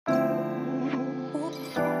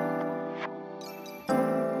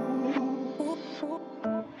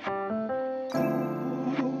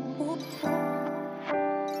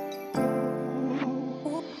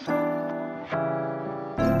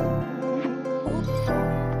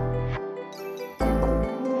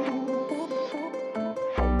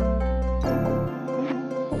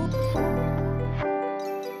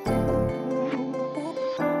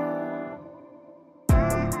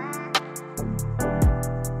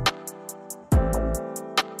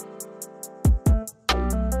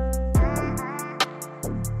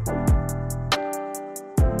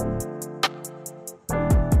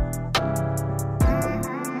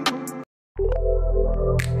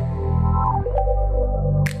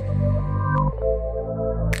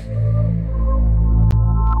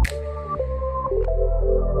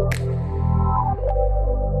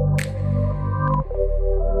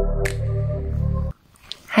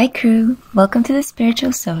Hi crew, welcome to the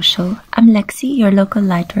Spiritual Social. I'm Lexi, your local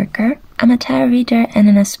lightworker. I'm a tarot reader and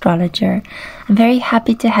an astrologer. I'm very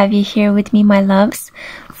happy to have you here with me, my loves,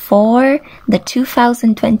 for the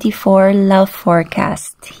 2024 love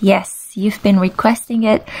forecast. Yes, you've been requesting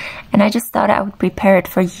it, and I just thought I would prepare it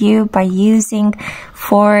for you by using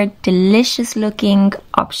 4 delicious looking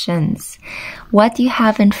options. What you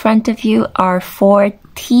have in front of you are 4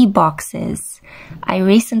 tea boxes. I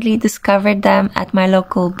recently discovered them at my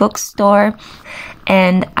local bookstore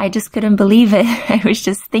and I just couldn't believe it. I was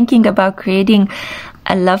just thinking about creating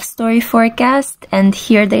a love story forecast, and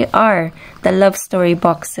here they are, the love story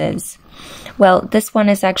boxes. Well, this one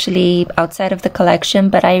is actually outside of the collection,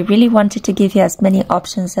 but I really wanted to give you as many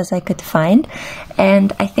options as I could find,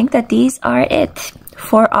 and I think that these are it.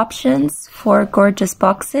 4 options, 4 gorgeous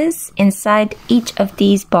boxes. Inside each of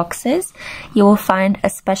these boxes, you will find a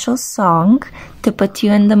special song to put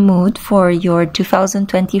you in the mood for your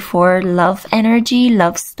 2024 love energy,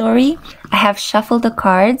 love story. I have shuffled the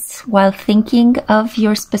cards while thinking of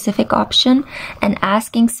your specific option and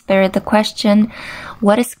asking Spirit the question,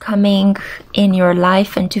 what is coming in your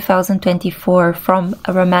life in 2024 from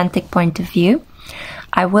a romantic point of view?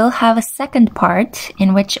 I will have a second part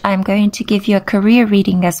in which I'm going to give you a career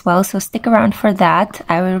reading as well, so stick around for that.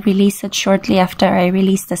 I will release it shortly after I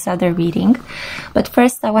release this other reading. But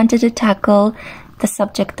first, I wanted to tackle the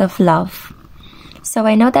subject of love. So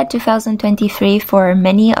I know that 2023 for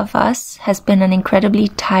many of us has been an incredibly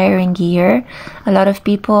tiring year. A lot of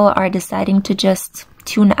people are deciding to just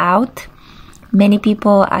tune out. Many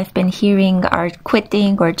people I've been hearing are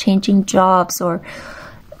quitting or changing jobs or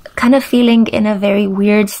kind of feeling in a very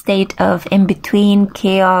weird state of in-between,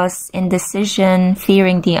 chaos, indecision,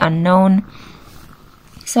 fearing the unknown.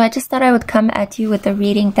 So I just thought I would come at you with a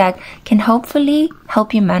reading that can hopefully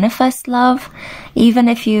help you manifest love, even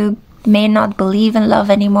if you may not believe in love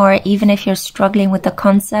anymore, even if you're struggling with the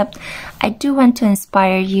concept. I do want to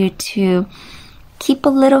inspire you to keep a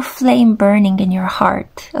little flame burning in your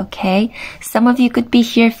heart, okay? Some of you could be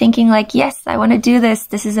here thinking like, yes, I want to do this.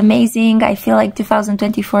 This is amazing. I feel like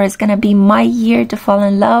 2024 is going to be my year to fall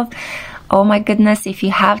in love. Oh my goodness, if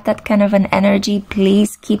you have that kind of an energy,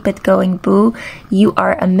 please keep it going, boo. You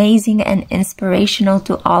are amazing and inspirational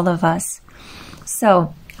to all of us.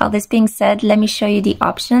 So, all this being said, let me show you the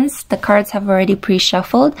options. The cards have already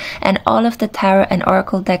pre-shuffled, and all of the tarot and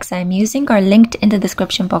oracle decks I'm using are linked in the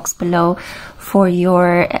description box below for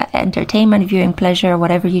your entertainment, viewing pleasure,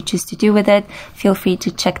 whatever you choose to do with it. Feel free to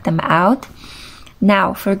check them out.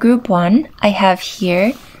 Now, for group 1, I have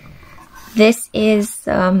here, this is,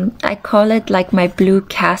 I call it like my blue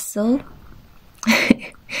castle.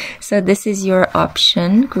 So this is your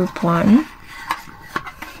option, group 1.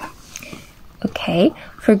 Okay,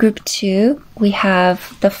 for group 2, we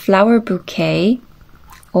have the flower bouquet,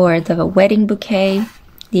 or the wedding bouquet,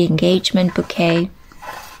 the engagement bouquet.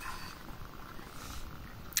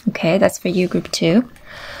 Okay, that's for you, group 2.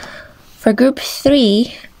 For group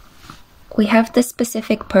 3, we have the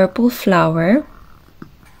specific purple flower.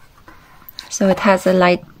 So it has a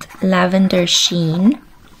light lavender sheen.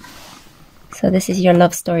 So this is your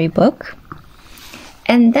love story book.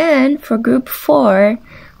 And then for group 4,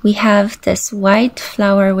 we have this white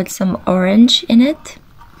flower with some orange in it.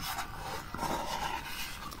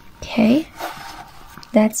 Okay,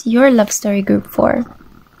 that's your love story group 4.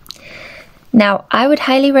 Now, I would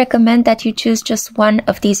highly recommend that you choose just one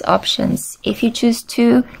of these options. If you choose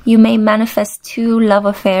 2, you may manifest 2 love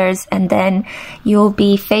affairs and then you'll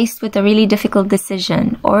be faced with a really difficult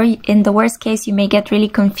decision. Or in the worst case, you may get really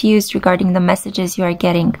confused regarding the messages you are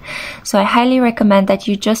getting. So I highly recommend that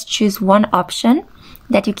you just choose one option,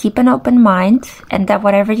 that you keep an open mind, and that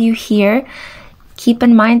whatever you hear, keep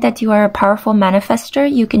in mind that you are a powerful manifester.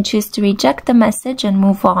 You can choose to reject the message and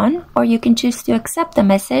move on, or you can choose to accept the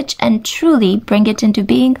message and truly bring it into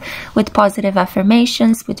being with positive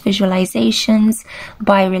affirmations, with visualizations,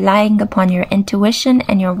 by relying upon your intuition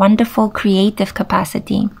and your wonderful creative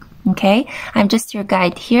capacity. Okay, I'm just your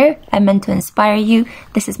guide here. I'm meant to inspire you.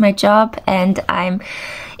 This is my job, and I'm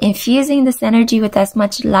infusing this energy with as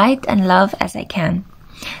much light and love as I can.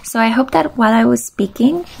 So I hope that while I was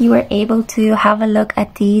speaking, you were able to have a look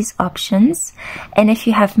at these options. And if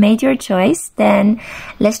you have made your choice, then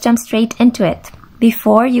let's jump straight into it.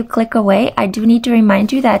 Before you click away, I do need to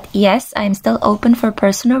remind you that yes, I'm still open for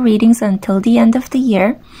personal readings until the end of the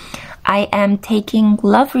year. I am taking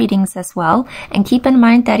love readings as well, and keep in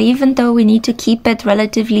mind that even though we need to keep it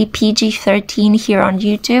relatively PG-13 here on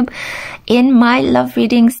YouTube, in my love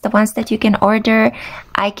readings, the ones that you can order,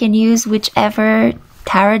 I can use whichever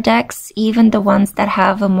tarot decks, even the ones that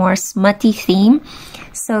have a more smutty theme.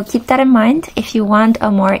 So keep that in mind. If you want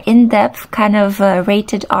a more in-depth kind of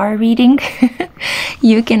rated R reading,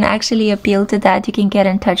 you can actually appeal to that. You can get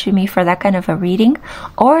in touch with me for that kind of a reading.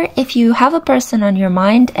 Or if you have a person on your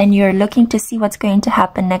mind and you're looking to see what's going to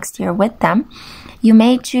happen next year with them, you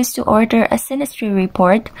may choose to order a synastry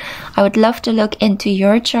report. I would love to look into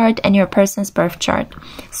your chart and your person's birth chart.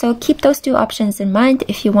 So keep those two options in mind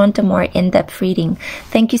if you want a more in-depth reading.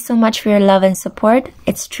 Thank you so much for your love and support.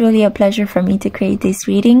 It's truly a pleasure for me to create these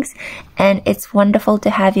readings, and it's wonderful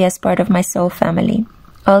to have you as part of my soul family.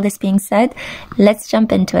 All this being said, let's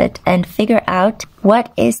jump into it and figure out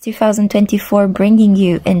what is 2024 bringing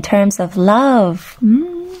you in terms of love.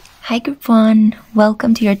 Hi group 1,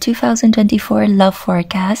 welcome to your 2024 love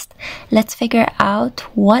forecast. Let's figure out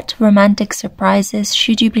what romantic surprises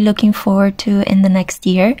should you be looking forward to in the next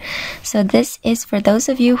year. So this is for those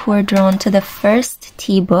of you who are drawn to the first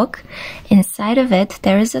tea book. Inside of it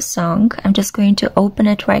there is a song. I'm just going to open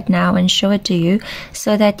it right now and show it to you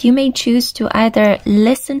so that you may choose to either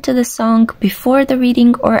listen to the song before the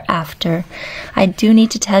reading or after. I do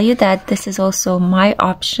need to tell you that this is also my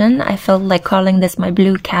option. I felt like calling this my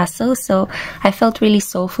blue castle, so I felt really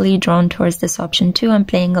soulfully drawn towards this option too. I'm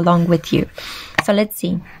playing along with you. So let's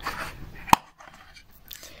see.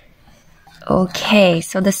 Okay,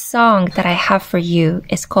 so the song that I have for you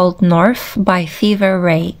is called North by Fever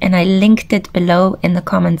Ray, and I linked it below in the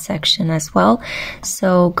comment section as well.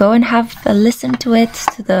 So go and have a listen to it,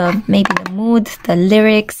 to the maybe the mood, the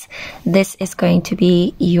lyrics. This is going to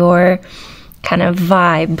be your kind of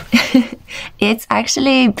vibe.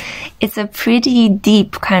 It's a pretty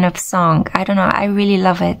deep kind of song. I don't know, I really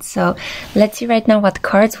love it. So let's see right now what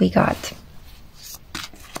cards we got.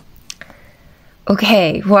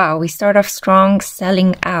 Okay, wow, we start off strong,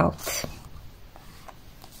 selling out.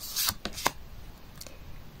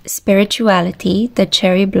 Spirituality, the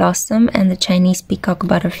cherry blossom and the Chinese peacock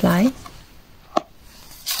butterfly.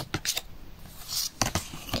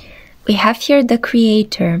 We have here the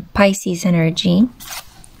creator, Pisces energy.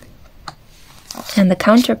 And the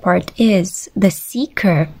counterpart is the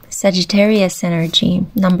seeker, Sagittarius energy,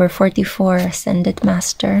 number 44, ascended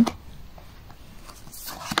master.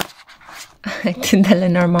 The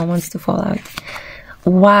Lenormand wants to fall out.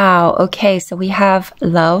 Wow, okay, so we have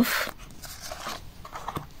love,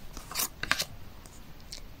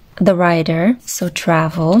 the rider, so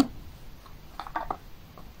travel.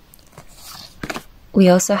 We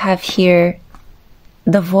also have here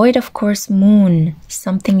the void, of course, moon.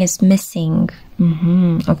 Something is missing.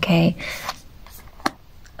 Okay.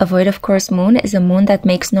 A void, of course, moon is a moon that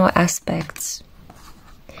makes no aspects.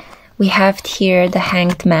 We have here the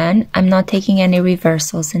hanged man. I'm not taking any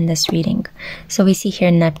reversals in this reading. So we see here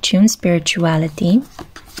Neptune, spirituality.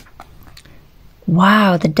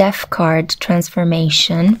 Wow, the death card,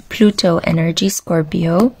 transformation. Pluto energy,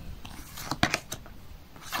 Scorpio.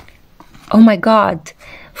 Oh my god,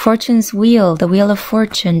 Fortune's wheel, the wheel of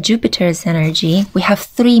fortune, Jupiter's energy. We have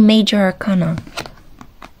 3 major arcana.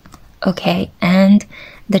 Okay, and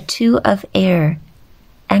the 2 of air,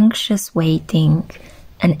 anxious waiting,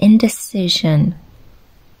 an indecision,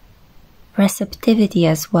 receptivity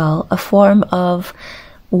as well, a form of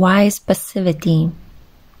wise passivity.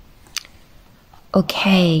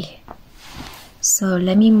 Okay, so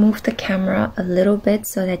let me move the camera a little bit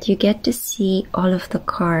so that you get to see all of the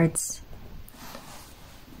cards.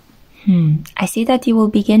 I see that you will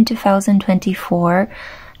begin 2024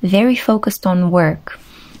 very focused on work.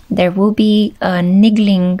 There will be a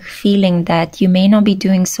niggling feeling that you may not be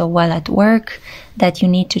doing so well at work, that you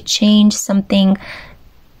need to change something.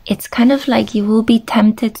 It's kind of like you will be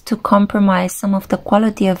tempted to compromise some of the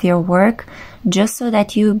quality of your work just so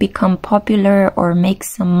that you become popular or make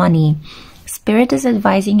some money. Spirit is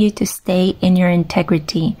advising you to stay in your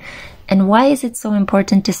integrity. And why is it so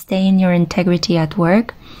important to stay in your integrity at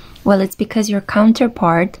work? Well, it's because your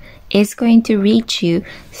counterpart is going to reach you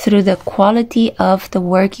through the quality of the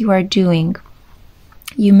work you are doing.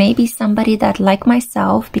 You may be somebody that, like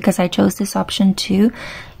myself, because I chose this option too,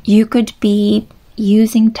 you could be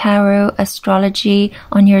using tarot, astrology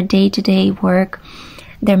on your day-to-day work.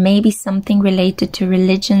 There may be something related to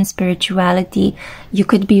religion, spirituality. You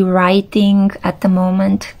could be writing at the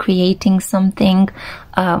moment, creating something,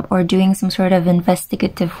 or doing some sort of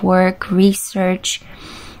investigative work, research.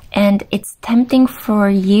 And it's tempting for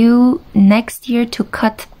you next year to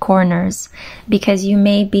cut corners because you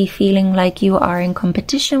may be feeling like you are in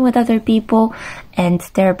competition with other people and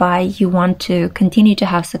thereby you want to continue to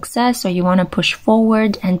have success, or you want to push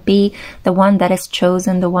forward and be the one that is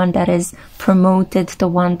chosen, the one that is promoted, the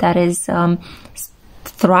one that is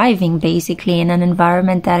thriving basically in an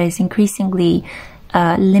environment that is increasingly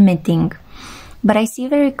limiting. But I see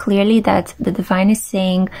very clearly that the divine is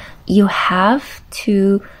saying you have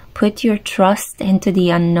to put your trust into the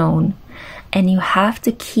unknown. And you have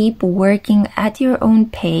to keep working at your own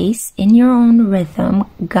pace, in your own rhythm,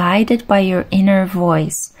 guided by your inner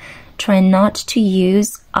voice. Try not to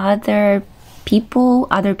use other people,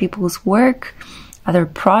 other people's work, other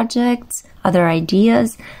projects, other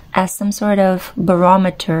ideas as some sort of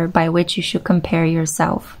barometer by which you should compare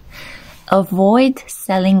yourself. Avoid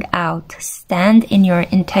selling out. Stand in your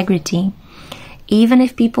integrity. Even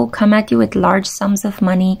if people come at you with large sums of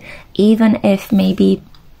money, even if maybe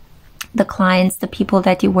the clients, the people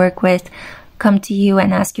that you work with, come to you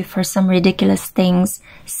and ask you for some ridiculous things,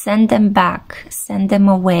 send them back, send them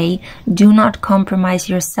away. Do not compromise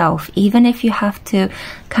yourself. Even if you have to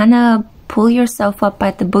kind of pull yourself up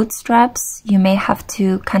by the bootstraps, you may have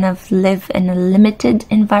to kind of live in a limited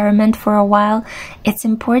environment for a while. It's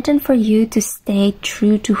important for you to stay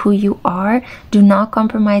true to who you are. Do not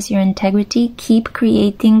compromise your integrity. Keep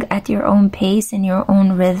creating at your own pace, in your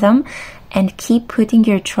own rhythm, and keep putting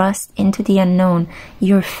your trust into the unknown.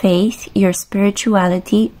 Your faith, your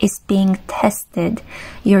spirituality is being tested.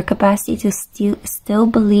 Your capacity to still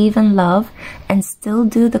believe in love and still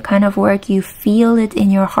do the kind of work you feel it in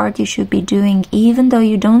your heart you should be doing, even though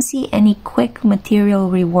you don't see any quick material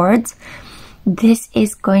rewards. This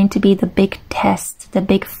is going to be the big test, the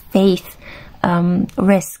big faith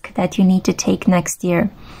risk that you need to take next year.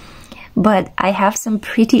 But I have some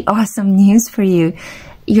pretty awesome news for you.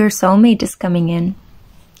 Your soulmate is coming in.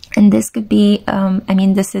 And this could be,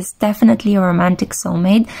 this is definitely a romantic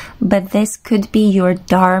soulmate, but this could be your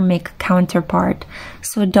dharmic counterpart.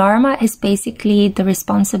 So dharma is basically the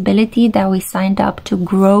responsibility that we signed up to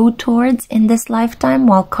grow towards in this lifetime,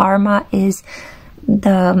 while karma is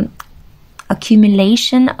the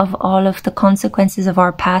accumulation of all of the consequences of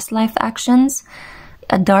our past life actions.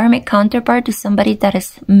 A dharmic counterpart is somebody that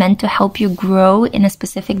is meant to help you grow in a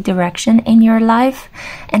specific direction in your life.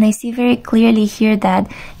 And I see very clearly here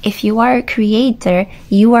that if you are a creator,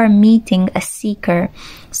 you are meeting a seeker.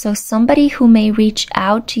 So somebody who may reach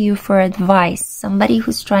out to you for advice, somebody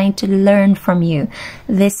who's trying to learn from you.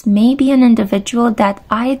 This may be an individual that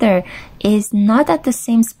either is not at the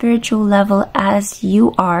same spiritual level as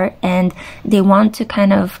you are, and they want to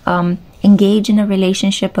kind of engage in a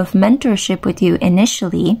relationship of mentorship with you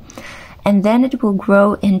initially, and then it will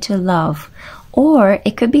grow into love. Or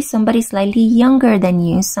it could be somebody slightly younger than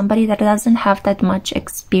you, somebody that doesn't have that much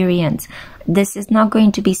experience. This is not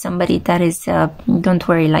going to be somebody that is, don't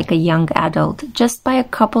worry, like a young adult. Just by a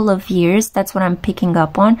couple of years, that's what I'm picking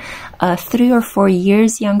up on. 3 or 4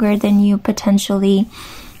 years younger than you potentially.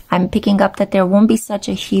 I'm picking up that there won't be such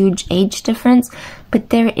a huge age difference, but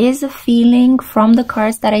there is a feeling from the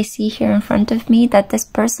cards that I see here in front of me that this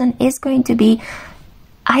person is going to be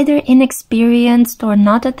either inexperienced or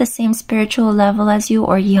not at the same spiritual level as you,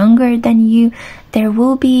 or younger than you. There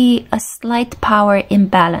will be a slight power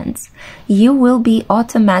imbalance. You will be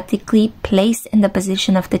automatically placed in the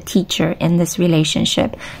position of the teacher in this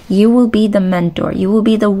relationship. You will be the mentor. You will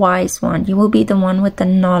be the wise one. You will be the one with the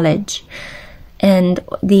knowledge. And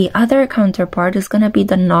the other counterpart is going to be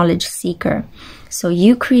the knowledge seeker. So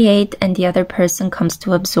you create and the other person comes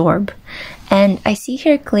to absorb. And I see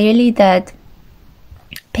here clearly that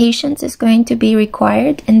patience is going to be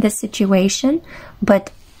required in this situation, but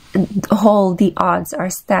all the odds are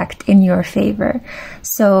stacked in your favor.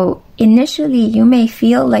 So initially you may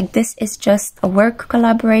feel like this is just a work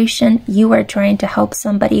collaboration. You are trying to help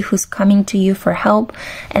somebody who's coming to you for help,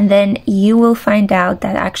 and then you will find out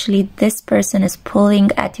that actually this person is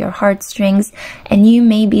pulling at your heartstrings, and you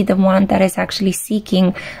may be the one that is actually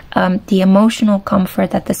seeking the emotional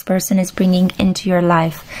comfort that this person is bringing into your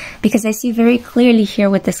life. Because I see very clearly here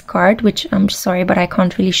with this card, which I'm sorry but I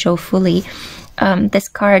can't really show fully. This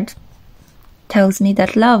card tells me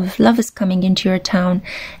that love is coming into your town,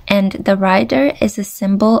 and the rider is a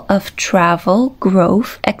symbol of travel,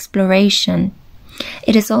 growth, exploration.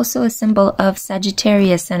 It is also a symbol of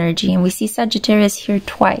Sagittarius energy, and we see Sagittarius here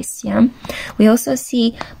twice. We also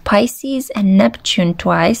see Pisces and Neptune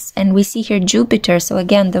twice, and we see here Jupiter. So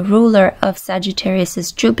again, the ruler of Sagittarius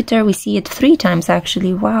is Jupiter. We see it 3 times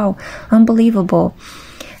actually. Wow, unbelievable.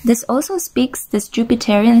 This also speaks, this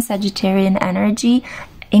Jupiterian Sagittarian energy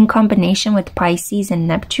in combination with Pisces and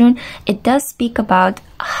Neptune, it does speak about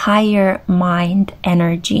higher mind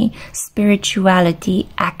energy, spirituality,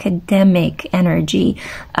 academic energy,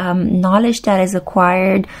 knowledge that is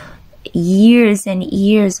acquired years and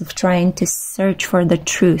years of trying to search for the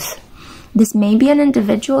truth. This may be an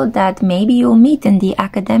individual that maybe you'll meet in the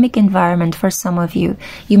academic environment for some of you.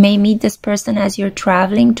 You may meet this person as you're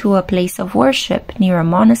traveling to a place of worship, near a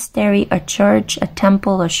monastery, a church, a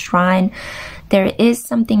temple, a shrine. There is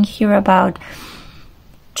something here about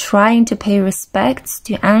trying to pay respects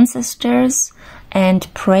to ancestors and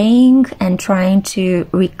praying and trying to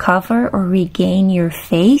recover or regain your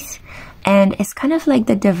faith. And it's kind of like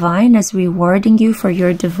the divine is rewarding you for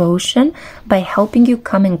your devotion by helping you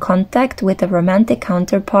come in contact with a romantic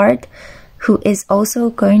counterpart who is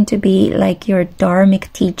also going to be like your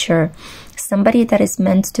dharmic teacher, somebody that is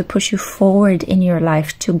meant to push you forward in your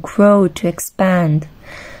life, to grow, to expand.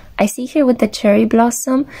 I see here with the cherry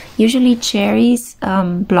blossom, usually cherries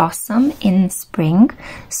blossom in spring.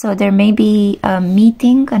 So there may be a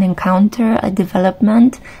meeting, an encounter, a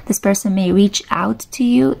development. This person may reach out to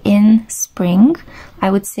you in spring.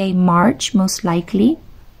 I would say March, most likely.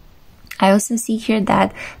 I also see here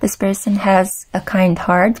that this person has a kind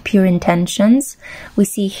heart, pure intentions. We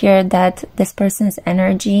see here that this person's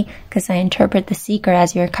energy, because I interpret the seeker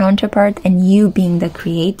as your counterpart and you being the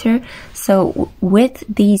creator. So with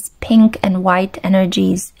these pink and white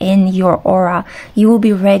energies in your aura, you will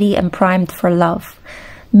be ready and primed for love.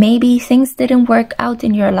 Maybe things didn't work out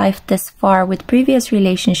in your life this far with previous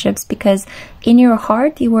relationships because in your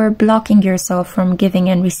heart you were blocking yourself from giving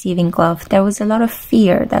and receiving love. There was a lot of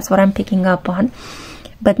fear. That's what I'm picking up on.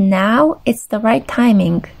 But now it's the right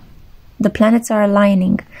timing. The planets are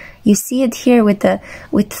aligning. You see it here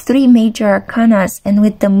with three major arcanas and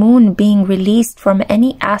with the moon being released from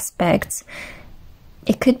any aspects.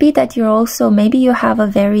 It could be that you're also, maybe you have a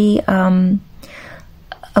very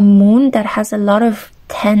a moon that has a lot of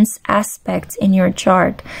tense aspects in your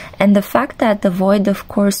chart, and the fact that the void of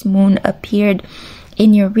course moon appeared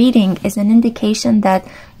in your reading is an indication that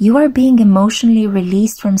you are being emotionally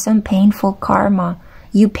released from some painful karma.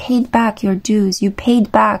 You paid back your dues, you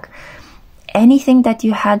paid back anything that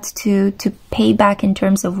you had to pay back in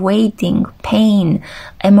terms of waiting, pain,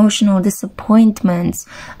 emotional disappointments,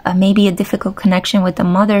 maybe a difficult connection with a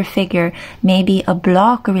mother figure, maybe a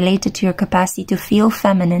block related to your capacity to feel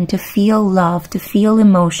feminine, to feel love, to feel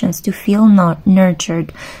emotions, to feel not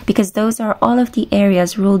nurtured, because those are all of the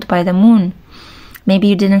areas ruled by the moon. Maybe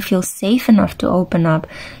you didn't feel safe enough to open up.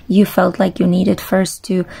 You felt like you needed first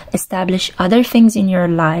to establish other things in your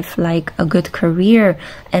life, like a good career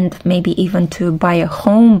and maybe even to buy a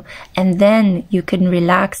home. And then you can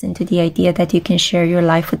relax into the idea that you can share your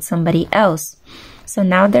life with somebody else. So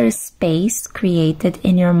now there is space created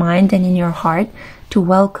in your mind and in your heart to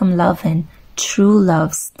welcome love in. True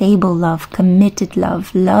love, stable love, committed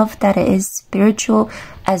love, love that is spiritual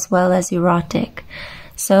as well as erotic.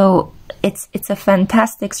 So it's a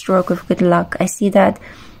fantastic stroke of good luck. I see that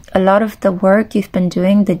a lot of the work you've been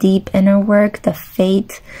doing, the deep inner work, the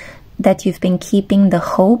faith that you've been keeping, the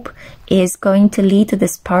hope, is going to lead to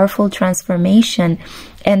this powerful transformation,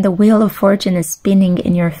 and the wheel of fortune is spinning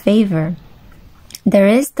in your favor. There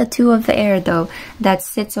is the two of the air though that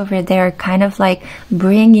sits over there, kind of like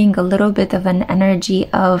bringing a little bit of an energy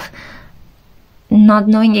of not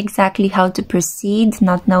knowing exactly how to proceed,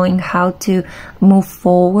 not knowing how to move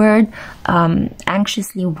forward,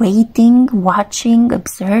 anxiously waiting, watching,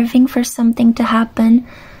 observing for something to happen.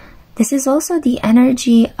 This is also the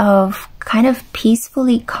energy of kind of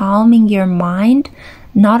peacefully calming your mind,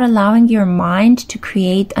 not allowing your mind to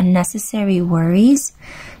create unnecessary worries.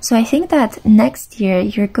 So I think that next year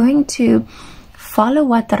you're going to follow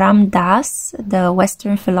what Ram Dass, the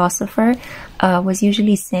Western philosopher, was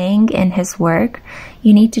usually saying in his work.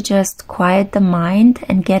 You need to just quiet the mind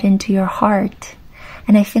and get into your heart.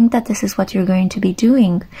 And I think that this is what you're going to be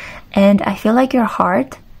doing. And I feel like your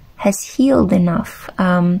heart has healed enough.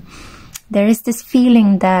 There is this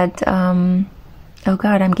feeling that, oh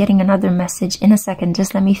God, I'm getting another message in a second.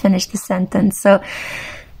 Just let me finish the sentence. So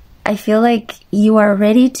I feel like you are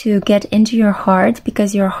ready to get into your heart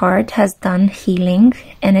because your heart has done healing,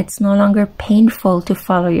 and it's no longer painful to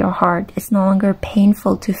follow your heart. It's no longer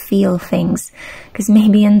painful to feel things, because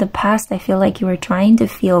maybe in the past I feel like you were trying to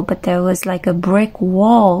feel, but there was like a brick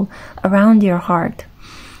wall around your heart.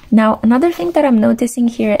 Now, another thing that I'm noticing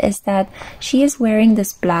here is that she is wearing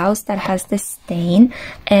this blouse that has this stain,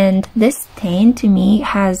 and this stain to me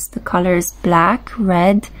has the colors black,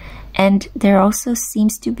 red, and there also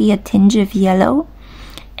seems to be a tinge of yellow.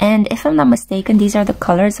 And if I'm not mistaken, these are the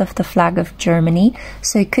colors of the flag of Germany.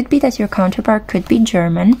 So it could be that your counterpart could be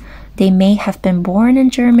German. They may have been born in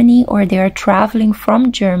Germany, or they are traveling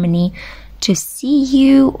from Germany to see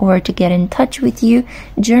you or to get in touch with you,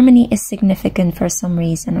 Germany is significant for some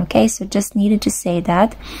reason, okay? So just needed to say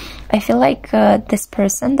that. I feel like this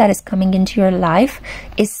person that is coming into your life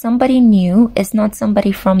is somebody new, is not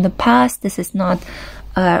somebody from the past. This is not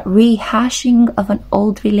rehashing of an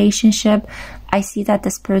old relationship. I see that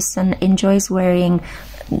this person enjoys wearing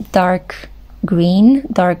dark green,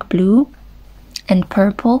 dark blue, and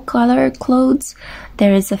purple color clothes.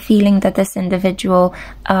 There is a feeling that this individual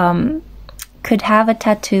could have a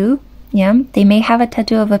tattoo. Yeah, they may have a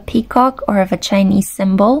tattoo of a peacock or of a Chinese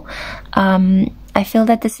symbol. I feel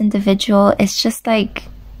that this individual is just like,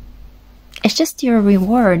 it's just your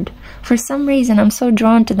reward. For some reason, I'm so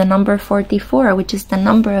drawn to the number 44, which is the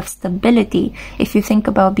number of stability. If you think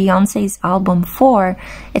about Beyonce's album 4,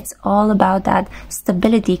 it's all about that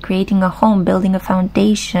stability, creating a home, building a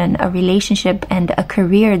foundation, a relationship, and a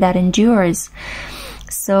career that endures.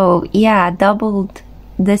 So yeah, doubled,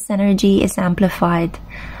 this energy is amplified.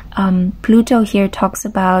 Pluto here talks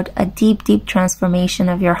about a deep, deep transformation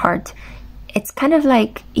of your heart. It's kind of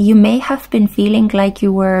like you may have been feeling like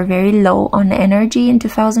you were very low on energy in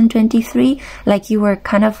 2023, like you were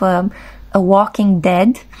kind of a walking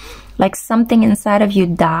dead, like something inside of you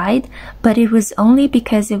died, but it was only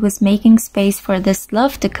because it was making space for this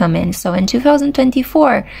love to come in. So in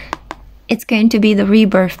 2024, it's going to be the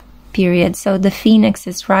rebirth period. So the phoenix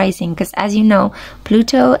is rising, because as you know,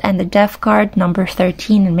 Pluto and the death card number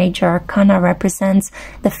 13 in major arcana represents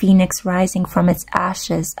the phoenix rising from its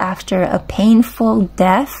ashes. After a painful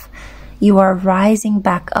death, you are rising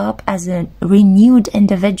back up as a renewed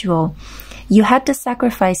individual. You had to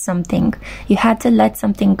sacrifice something, you had to let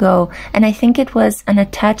something go, and I think it was an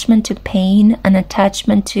attachment to pain, an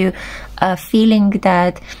attachment to a feeling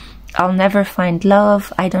that I'll never find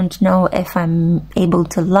love. I don't know if I'm able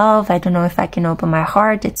to love. I don't know if I can open my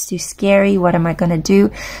heart. It's too scary. What am I going to do?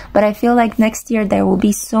 But I feel like next year there will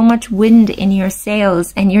be so much wind in your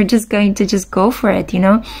sails and you're just going to just go for it, you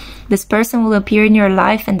know? This person will appear in your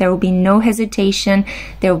life and there will be no hesitation.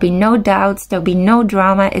 There will be no doubts. There will be no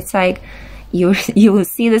drama. It's like you will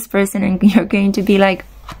see this person and you're going to be like,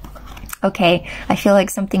 okay, I feel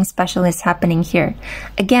like something special is happening here.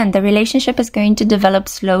 Again, the relationship is going to develop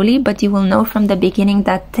slowly, but you will know from the beginning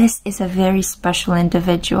that this is a very special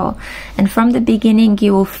individual. And from the beginning,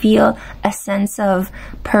 you will feel a sense of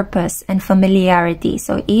purpose and familiarity.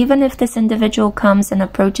 So even if this individual comes and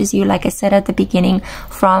approaches you, like I said at the beginning,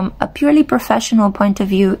 from a purely professional point of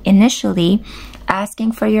view initially,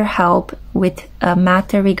 asking for your help with a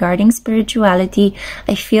matter regarding spirituality,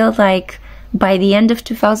 I feel like by the end of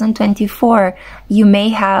 2024, you may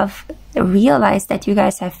have realized that you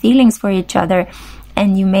guys have feelings for each other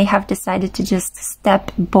and you may have decided to just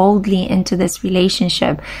step boldly into this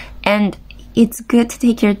relationship. And it's good to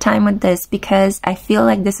take your time with this because I feel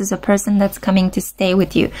like this is a person that's coming to stay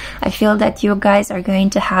with you. I feel that you guys are going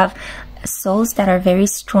to have souls that are very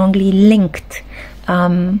strongly linked.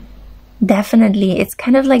 Definitely, it's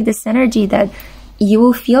kind of like this energy that you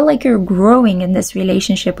will feel like you're growing in this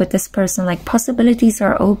relationship with this person, like possibilities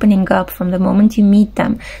are opening up from the moment you meet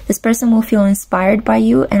them. This person will feel inspired by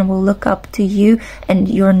you and will look up to you and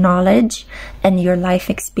your knowledge and your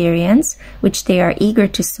life experience, which they are eager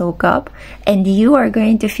to soak up. And you are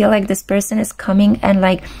going to feel like this person is coming and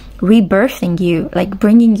like rebirthing you, like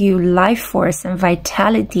bringing you life force and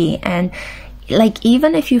vitality. And like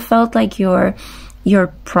even if you felt like your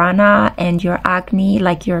prana and your agni,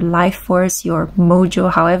 like your life force, your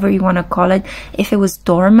mojo, however you want to call it, if it was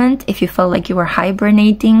dormant, if you felt like you were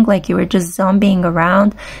hibernating, like you were just zombieing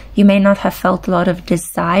around, you may not have felt a lot of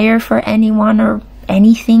desire for anyone or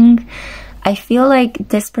anything. I feel like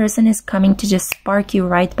this person is coming to just spark you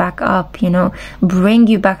right back up, you know, bring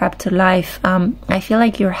you back up to life. I feel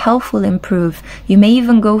like your health will improve. You may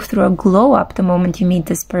even go through a glow up the moment you meet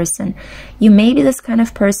this person. You may be this kind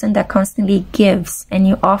of person that constantly gives and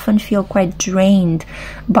you often feel quite drained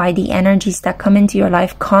by the energies that come into your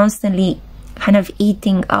life, constantly kind of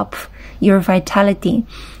eating up your vitality.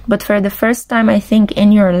 But for the first time, I think,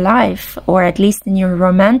 in your life, or at least in your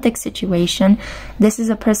romantic situation, this is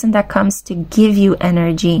a person that comes to give you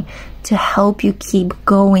energy, to help you keep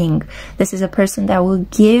going. This is a person that will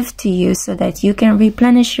give to you so that you can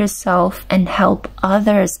replenish yourself and help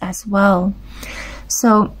others as well.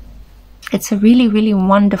 So it's a really, really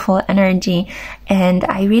wonderful energy, and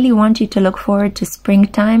I really want you to look forward to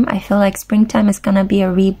springtime. I feel like springtime is gonna be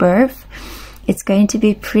a rebirth. It's going to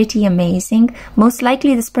be pretty amazing. Most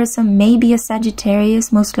likely this person may be a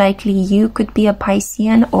Sagittarius. Most likely you could be a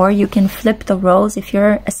Piscean, or you can flip the roles. If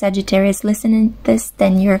you're a Sagittarius listening to this,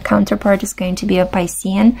 then your counterpart is going to be a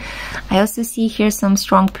Piscean. I also see here some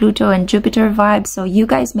strong Pluto and Jupiter vibes. So you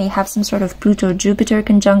guys may have some sort of Pluto-Jupiter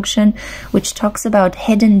conjunction, which talks about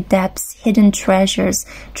hidden depths, hidden treasures,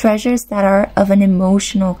 treasures that are of an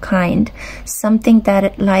emotional kind, something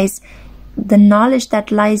that lies, the knowledge that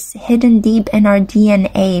lies hidden deep in our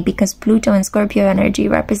DNA, because Pluto and Scorpio energy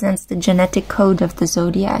represents the genetic code of the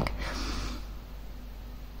zodiac.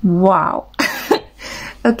 Wow.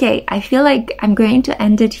 Okay, I feel like I'm going to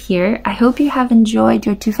end it here. I hope you have enjoyed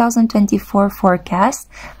your 2024 forecast.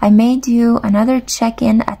 I may do another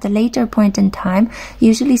check-in at a later point in time.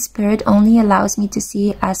 Usually Spirit only allows me to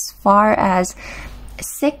see as far as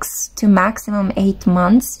 6 to maximum 8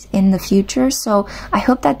 months in the future. So I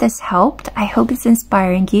hope that this helped. I hope it's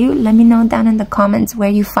inspiring you. Let me know down in the comments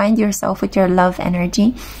where you find yourself with your love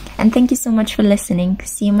energy. And thank you so much for listening.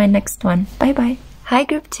 See you in my next one. Bye bye. Hi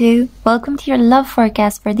Group 2, welcome to your love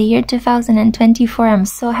forecast for the year 2024. I'm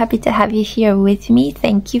so happy to have you here with me.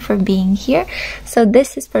 Thank you for being here. So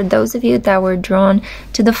this is for those of you that were drawn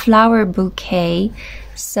to the flower bouquet.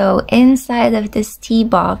 So inside of this tea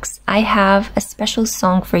box, I have a special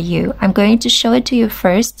song for you. I'm going to show it to you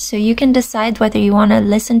first, so you can decide whether you want to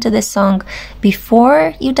listen to the song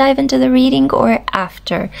before you dive into the reading or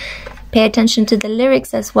after. Pay attention to the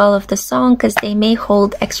lyrics as well of the song, because they may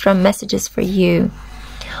hold extra messages for you.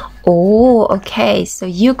 Oh, okay, so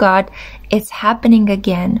you got It's Happening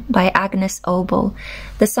Again by Agnes Obel.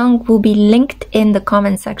 The song will be linked in the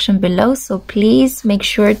comment section below, so please make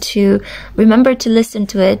sure to remember to listen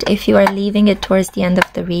to it if you are leaving it towards the end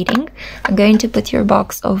of the reading. I'm going to put your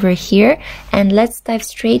box over here, and let's dive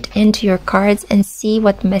straight into your cards and see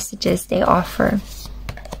what messages they offer.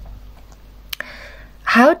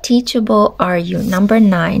 How teachable are you? Number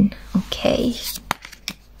 9. Okay.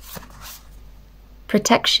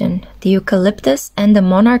 Protection, the eucalyptus and the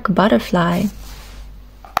monarch butterfly.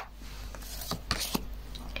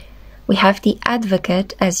 We have the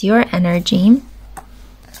Advocate as your energy.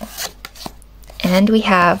 And we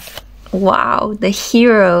have, wow, the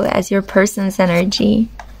Hero as your person's energy.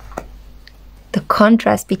 The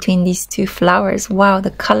contrast between these two flowers. Wow,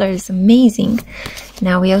 the color is amazing.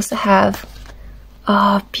 Now we also have,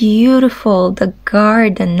 oh, beautiful, the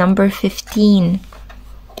Garden, number 15.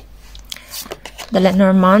 The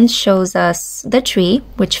Lenormand shows us the tree,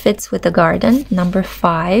 which fits with the garden, number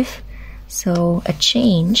 5. So a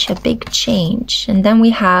change, a big change. And then we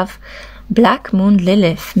have Black Moon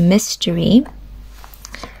Lilith, mystery.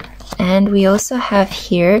 And we also have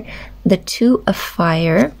here the 2 of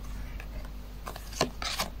Fire,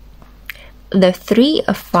 the 3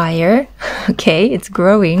 of Fire. Okay, it's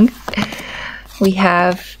growing. We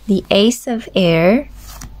have the Ace of Air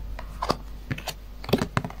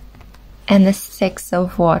and the 6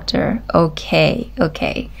 of Water. Okay,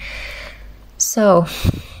 okay. So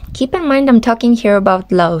keep in mind, I'm talking here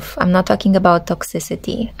about love. I'm not talking about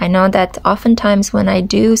toxicity. I know that oftentimes when I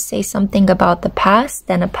do say something about the past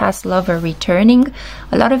and a past lover returning,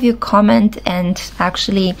 a lot of you comment and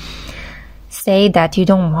actually say that you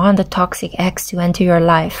don't want a toxic ex to enter your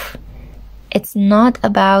life. It's not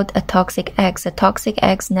about a toxic ex. A toxic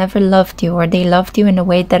ex never loved you, or they loved you in a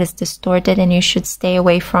way that is distorted, and you should stay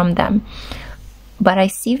away from them. But I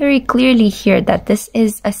see very clearly here that this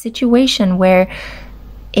is a situation where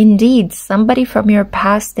indeed somebody from your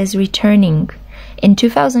past is returning. In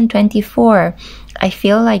 2024, I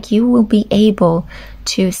feel like you will be able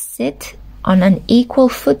to sit on an equal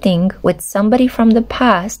footing with somebody from the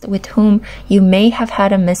past with whom you may have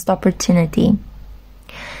had a missed opportunity.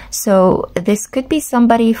 So this could be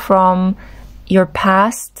somebody from your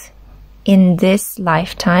past in this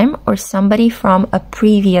lifetime, or somebody from a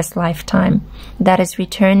previous lifetime that is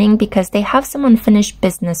returning because they have some unfinished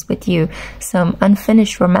business with you, some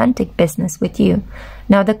unfinished romantic business with you.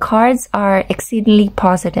 Now the cards are exceedingly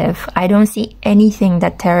positive. I don't see anything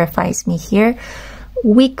that terrifies me here.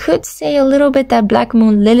 We could say a little bit that Black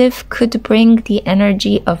Moon Lilith could bring the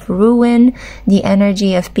energy of ruin, the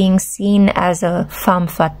energy of being seen as a femme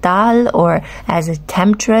fatale or as a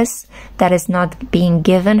temptress that is not being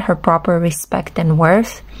given her proper respect and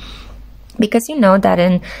worth. Because you know that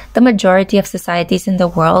in the majority of societies in the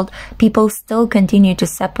world, people still continue to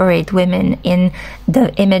separate women in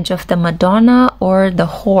the image of the Madonna or the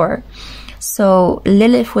whore. So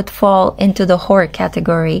Lilith would fall into the whore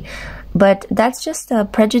category. But that's just a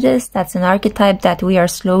prejudice, that's an archetype that we are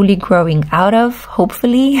slowly growing out of,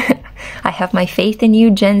 hopefully. I have my faith in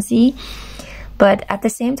you, Gen Z. But at the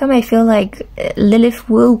same time, I feel like Lilith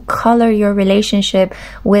will color your relationship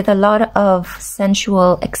with a lot of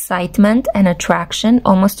sensual excitement and attraction,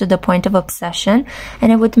 almost to the point of obsession.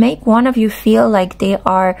 And it would make one of you feel like they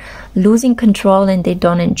are losing control and they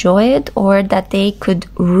don't enjoy it, or that they could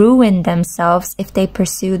ruin themselves if they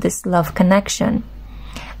pursue this love connection.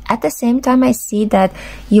 At the same time, I see that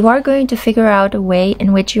you are going to figure out a way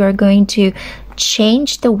in which you are going to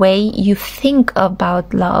change the way you think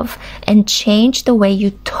about love and change the way you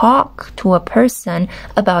talk to a person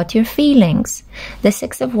about your feelings. The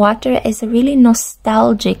Six of Water is a really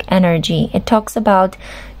nostalgic energy. It talks about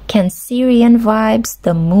Cancerian vibes,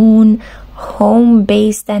 the moon,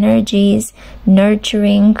 home-based energies,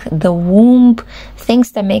 nurturing, the womb,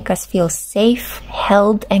 things that make us feel safe,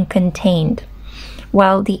 held, and contained.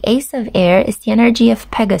 While the Ace of Air is the energy of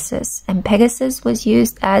Pegasus, and Pegasus was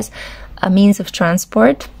used as a means of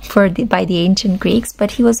transport by the ancient Greeks,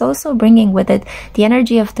 but he was also bringing with it the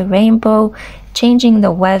energy of the rainbow, changing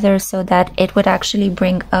the weather so that it would actually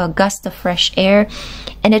bring a gust of fresh air.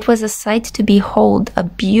 And it was a sight to behold, a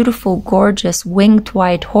beautiful, gorgeous, winged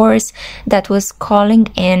white horse that was calling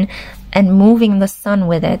in and moving the sun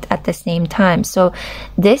with it at the same time. So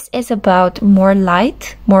this is about more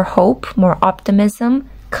light, more hope, more optimism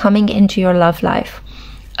coming into your love life.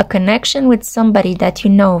 A connection with somebody that you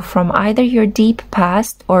know from either your deep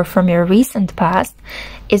past or from your recent past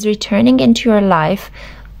is returning into your life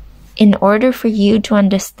in order for you to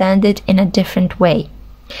understand it in a different way.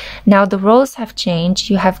 Now the roles have changed,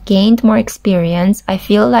 you have gained more experience. I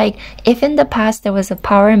feel like if in the past there was a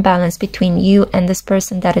power imbalance between you and this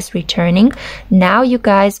person that is returning, now you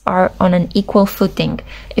guys are on an equal footing.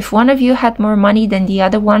 If one of you had more money than the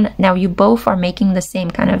other one, now you both are making the same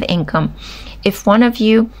kind of income. If one of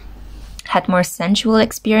you had more sensual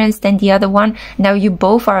experience than the other one, now you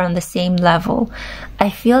both are on the same level.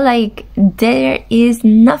 I feel like there is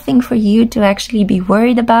nothing for you to actually be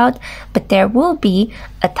worried about, but there will be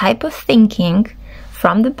a type of thinking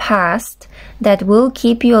from the past that will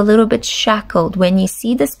keep you a little bit shackled. When you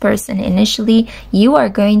see this person initially, you are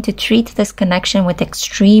going to treat this connection with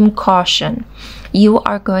extreme caution. You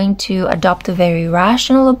are going to adopt a very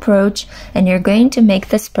rational approach and you're going to make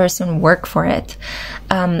this person work for it.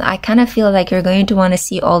 I kind of feel like you're going to want to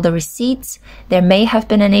see all the receipts. There may have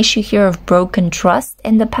been an issue here of broken trust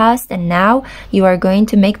in the past, and now you are going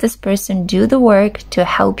to make this person do the work to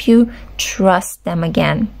help you trust them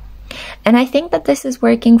again. And I think that this is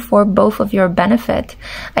working for both of your benefit.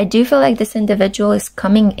 I do feel like this individual is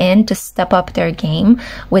coming in to step up their game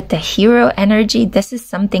with the hero energy. This is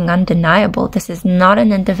something undeniable. This is not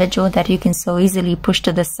an individual that you can so easily push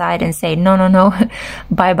to the side and say, no, no, no,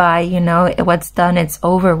 bye-bye, you know, what's done, it's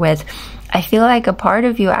over with. I feel like a part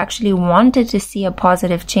of you actually wanted to see a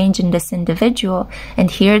positive change in this individual, and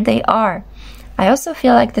here they are. I also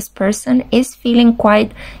feel like this person is feeling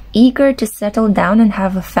quite eager to settle down and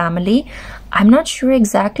have a family. I'm not sure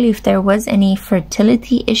exactly if there was any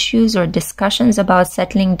fertility issues or discussions about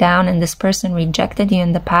settling down and this person rejected you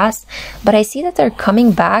in the past, but I see that they're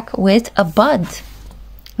coming back with a bud.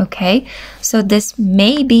 Okay, so this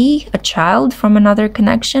may be a child from another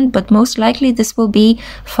connection, but most likely this will be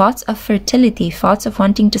thoughts of fertility, thoughts of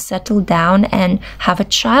wanting to settle down and have a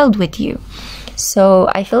child with you. So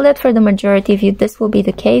I feel that for the majority of you, this will be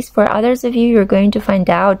the case. For others of you, you're going to find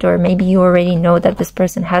out, or maybe you already know that this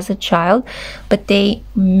person has a child, but they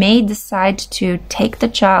may decide to take the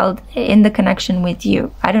child in the connection with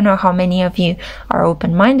you. I don't know how many of you are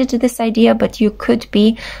open-minded to this idea, but you could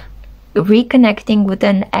be reconnecting with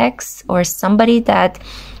an ex or somebody that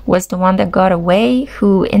was the one that got away,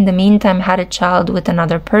 who in the meantime had a child with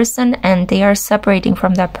another person, and they are separating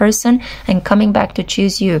from that person and coming back to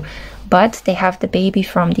choose you, but they have the baby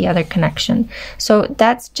from the other connection. So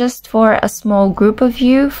that's just for a small group of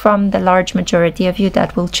you from the large majority of you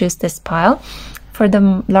that will choose this pile. For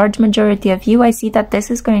the large majority of you, I see that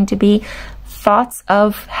this is going to be thoughts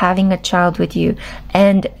of having a child with you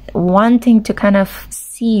and wanting to kind of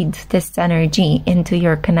seed this energy into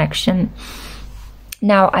your connection.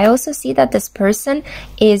 Now, I also see that this person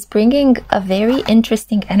is bringing a very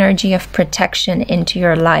interesting energy of protection into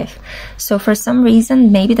your life. So for some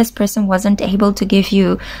reason, maybe this person wasn't able to give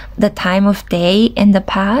you the time of day in the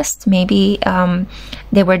past. Maybe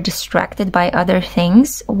they were distracted by other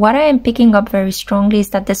things. What I am picking up very strongly is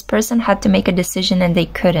that this person had to make a decision and they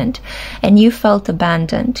couldn't. And you felt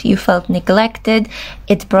abandoned. You felt neglected.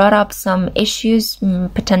 It brought up some issues,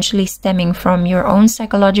 potentially stemming from your own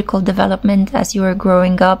psychological development as you were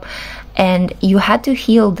growing up, and you had to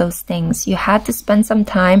heal those things. You had to spend some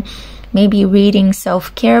time maybe reading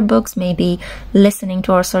self-care books, maybe listening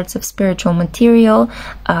to all sorts of spiritual material,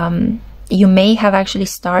 you may have actually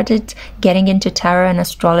started getting into tarot and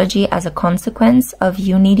astrology as a consequence of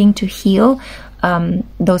you needing to heal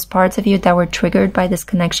those parts of you that were triggered by this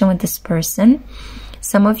connection with this person.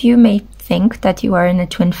 Some of you may think that you are in a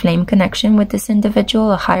twin flame connection with this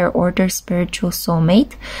individual, a higher order spiritual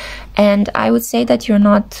soulmate. And I would say that you're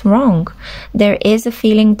not wrong. There is a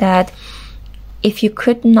feeling that if you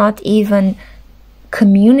could not even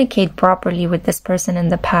communicate properly with this person in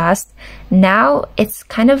the past, now it's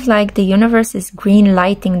kind of like the universe is green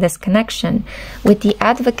lighting this connection. With the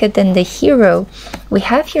Advocate and the Hero, we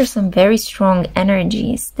have here some very strong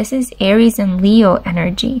energies. This is Aries and Leo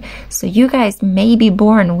energy. So you guys may be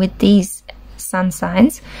born with these sun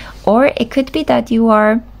signs, or it could be that you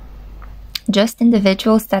are just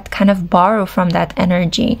individuals that kind of borrow from that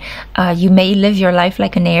energy. You may live your life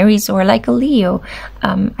like an Aries or like a Leo.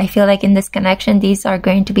 I feel like in this connection, these are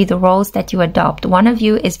going to be the roles that you adopt. One of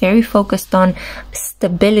you is very focused on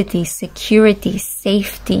stability, security,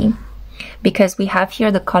 safety, because we have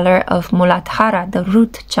here the color of Muladhara, the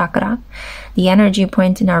root chakra, the energy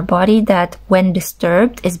point in our body that when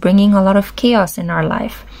disturbed is bringing a lot of chaos in our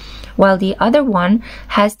life. While the other one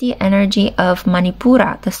has the energy of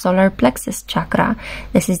Manipura, the solar plexus chakra.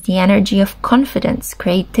 This is the energy of confidence,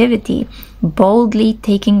 creativity, boldly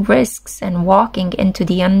taking risks and walking into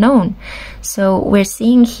the unknown. So we're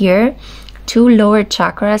seeing here two lower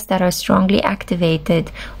chakras that are strongly activated.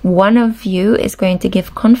 One of you is going to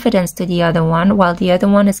give confidence to the other one, while the other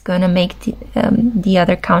one is going to make the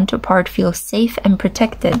other counterpart feel safe and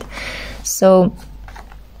protected. So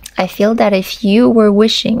I feel that if you were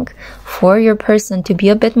wishing for your person to be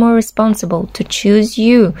a bit more responsible, to choose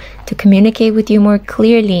you, to communicate with you more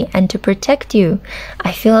clearly, and to protect you,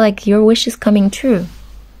 I feel like your wish is coming true.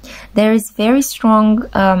 There's a very strong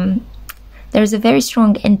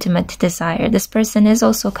intimate desire. This person is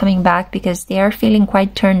also coming back because they are feeling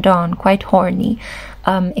quite turned on, quite horny.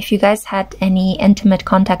 If you guys had any intimate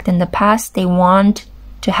contact in the past, they want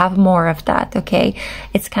to have more of that, okay?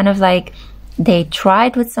 It's kind of like they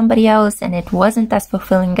tried with somebody else and it wasn't as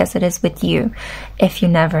fulfilling as it is with you. If you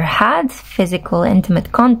never had physical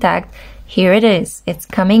intimate contact, here it is. It's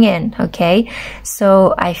coming in, okay?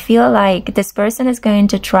 So I feel like this person is going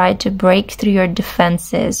to try to break through your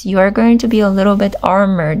defenses. You are going to be a little bit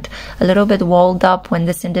armored, a little bit walled up when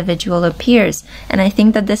this individual appears. And I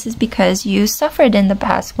think that this is because you suffered in the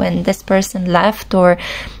past when this person left or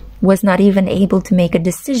was not even able to make a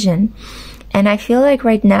decision. And I feel like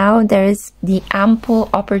right now there is the ample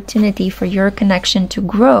opportunity for your connection to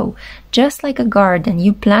grow. Just like a garden,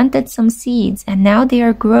 you planted some seeds and now they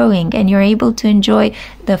are growing and you're able to enjoy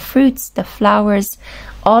the fruits, the flowers,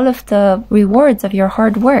 all of the rewards of your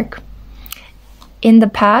hard work. In the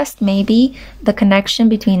past, maybe the connection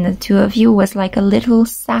between the two of you was like a little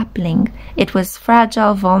sapling. It was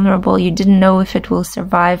fragile, vulnerable. You didn't know if it will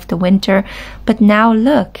survive the winter. But now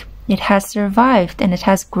look. It has survived and it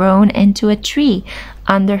has grown into a tree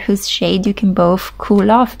under whose shade you can both cool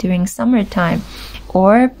off during summertime,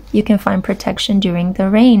 or you can find protection during the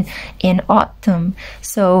rain in autumn.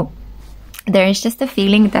 So there is just a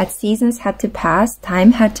feeling that seasons had to pass,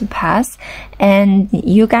 time had to pass, and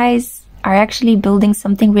you guys are actually building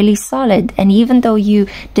something really solid. And even though you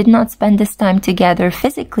did not spend this time together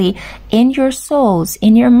physically, in your souls,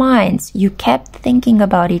 in your minds, you kept thinking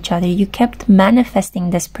about each other. You kept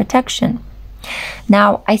manifesting this protection.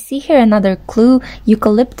 Now, I see here another clue.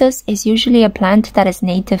 Eucalyptus is usually a plant that is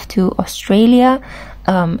native to Australia,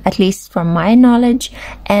 at least from my knowledge.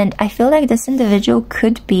 And I feel like this individual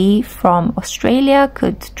could be from Australia,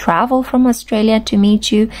 could travel from Australia to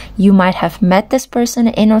meet you. You might have met this person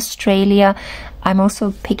in Australia. I'm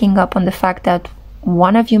also picking up on the fact that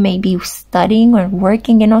one of you may be studying or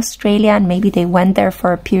working in Australia, and maybe they went there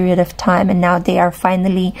for a period of time and now they are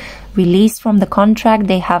finally released from the contract.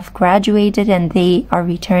 They have graduated and they are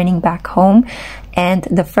returning back home. And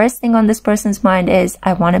the first thing on this person's mind is,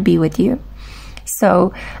 I want to be with you.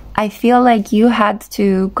 So I feel like you had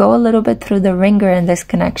to go a little bit through the ringer in this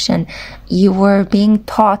connection. You were being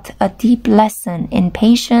taught a deep lesson in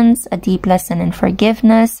patience, a deep lesson in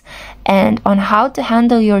forgiveness, and on how to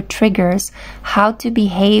handle your triggers, how to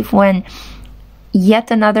behave when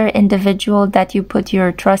yet another individual that you put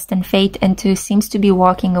your trust and faith into seems to be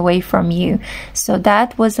walking away from you. So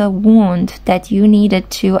that was a wound that you needed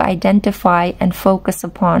to identify and focus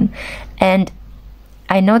upon. And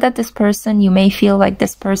I know that this person, you may feel like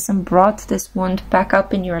this person brought this wound back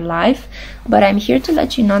up in your life, but I'm here to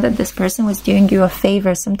let you know that this person was doing you a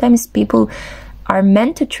favor. Sometimes people are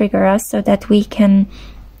meant to trigger us so that we can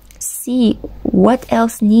see what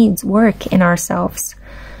else needs work in ourselves.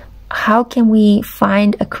 how can we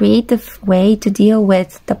find a creative way to deal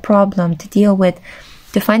with the problem,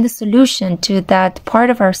 to find a solution to that part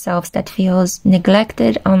of ourselves that feels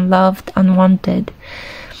neglected, unloved, unwanted.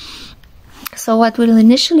 So what will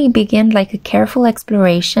initially begin like a careful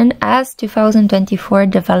exploration, as 2024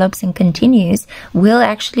 develops and continues, will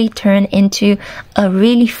actually turn into a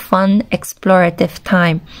really fun, explorative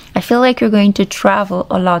time. I feel like you're going to travel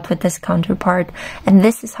a lot with this counterpart, and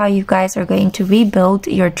this is how you guys are going to rebuild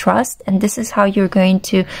your trust, and this is how you're going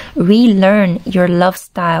to relearn your love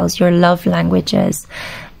styles, your love languages.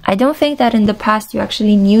 I don't think that in the past you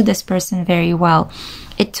actually knew this person very well.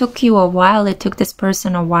 It took you a while, it took this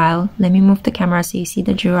person a while. Let me move the camera so you see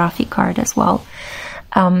the giraffe card as well.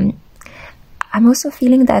 I'm also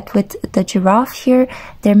feeling that with the giraffe here,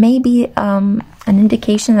 there may be an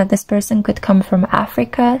indication that this person could come from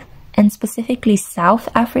Africa, and specifically South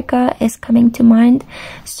Africa is coming to mind.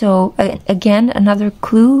 So again, another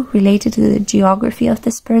clue related to the geography of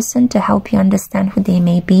this person to help you understand who they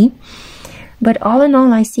may be. But all in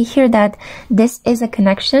all, I see here that this is a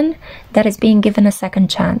connection that is being given a second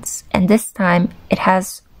chance. And this time, it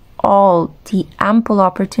has all the ample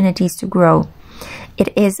opportunities to grow.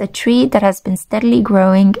 It is a tree that has been steadily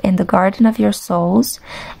growing in the garden of your souls.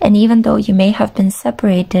 And even though you may have been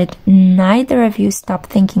separated, neither of you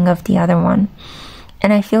stopped thinking of the other one.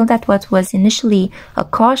 And I feel that what was initially a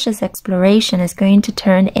cautious exploration is going to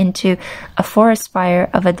turn into a forest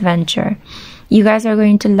fire of adventure. You guys are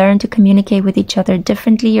going to learn to communicate with each other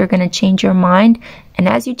differently. You're going to change your mind. And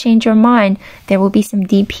as you change your mind, there will be some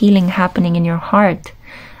deep healing happening in your heart.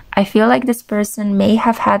 I feel like this person may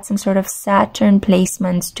have had some sort of Saturn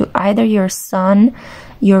placements to either your sun,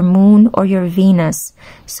 your moon, or your Venus.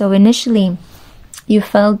 So initially, you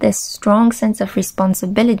felt this strong sense of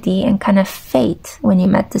responsibility and kind of fate when you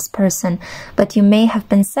met this person, but you may have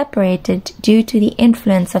been separated due to the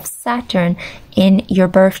influence of Saturn in your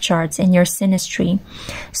birth charts, in your synastry.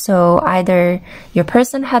 So either your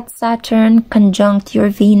person had Saturn conjunct your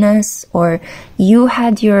Venus, or you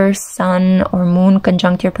had your sun or moon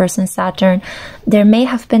conjunct your person's Saturn. There may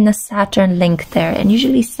have been a Saturn link there, and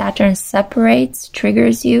usually Saturn separates,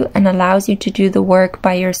 triggers you, and allows you to do the work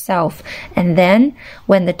by yourself. And then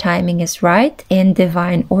when the timing is right, in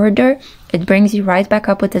divine order, it brings you right back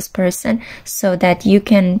up with this person so that you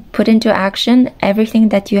can put into action everything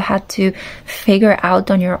that you had to figure out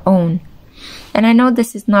on your own. And I know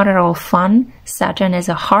this is not at all fun. Saturn is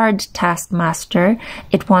a hard taskmaster.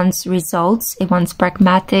 It wants results. It wants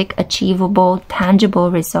pragmatic, achievable, tangible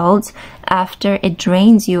results after it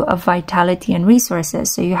drains you of vitality and resources.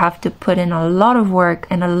 So you have to put in a lot of work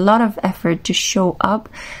and a lot of effort to show up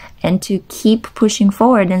and to keep pushing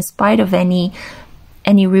forward in spite of any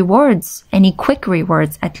rewards, any quick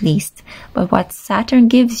rewards at least. But what Saturn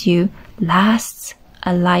gives you lasts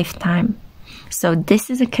a lifetime. So this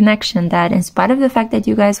is a connection that, in spite of the fact that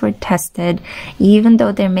you guys were tested, even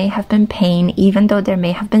though there may have been pain, even though there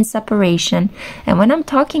may have been separation, and when I'm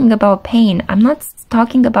talking about pain, I'm not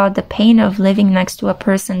talking about the pain of living next to a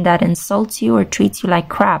person that insults you or treats you like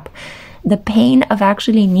crap. The pain of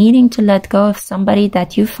actually needing to let go of somebody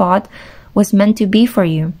that you thought was meant to be for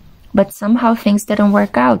you. But somehow things didn't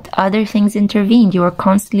work out. Other things intervened. You were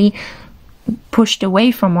constantly pushed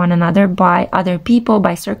away from one another by other people,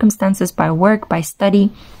 by circumstances, by work, by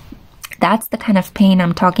study. That's the kind of pain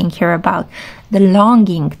I'm talking here about. The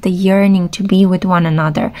longing, the yearning to be with one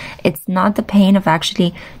another. It's not the pain of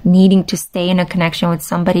actually needing to stay in a connection with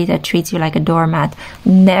somebody that treats you like a doormat.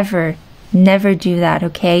 Never do that,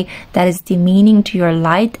 okay? That is demeaning to your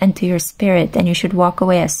light and to your spirit, and you should walk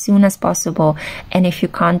away as soon as possible. And if you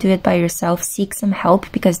can't do it by yourself, seek some help,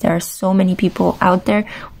 because there are so many people out there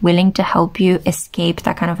willing to help you escape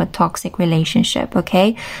that kind of a toxic relationship,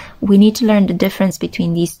 okay? We need to learn the difference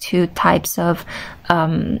between these two types of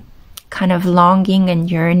kind of longing and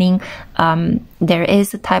yearning. There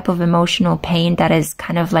is a type of emotional pain that is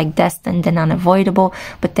kind of like destined and unavoidable,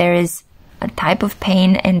 but there is a type of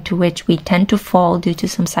pain into which we tend to fall due to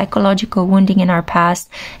some psychological wounding in our past,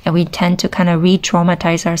 and we tend to kind of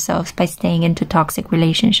re-traumatize ourselves by staying into toxic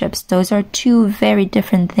relationships. Those are two very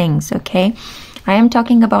different things, okay? I am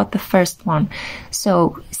talking about the first one.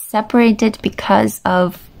 So separated because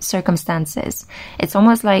of circumstances. It's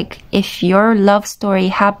almost like if your love story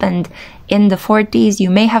happened in the 40s, you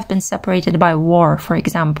may have been separated by war, for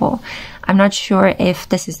example. I'm not sure if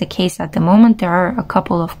this is the case at the moment. There are a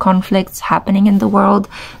couple of conflicts happening in the world,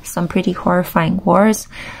 some pretty horrifying wars.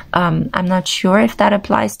 I'm not sure if that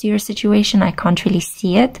applies to your situation. I can't really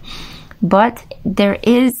see it. But there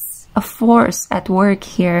is a force at work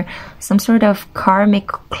here, some sort of karmic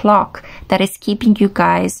clock that is keeping you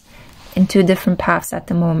guys in two different paths at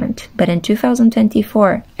the moment. But in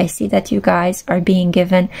 2024, I see that you guys are being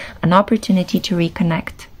given an opportunity to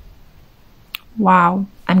reconnect. Wow.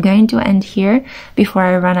 I'm going to end here before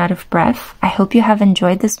I run out of breath. I hope you have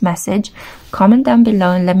enjoyed this message. Comment down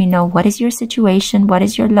below and let me know what is your situation, what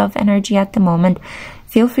is your love energy at the moment.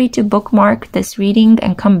 Feel free to bookmark this reading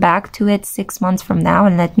and come back to it 6 months from now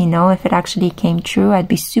and let me know if it actually came true. I'd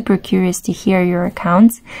be super curious to hear your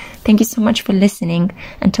accounts. Thank you so much for listening.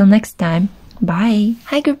 Until next time. Bye.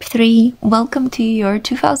 Hi group 3, welcome to your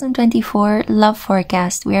 2024 love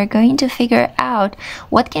forecast. We are going to figure out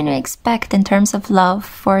what can you expect in terms of love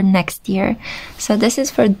for next year. So this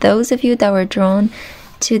is for those of you that were drawn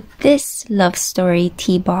to this love story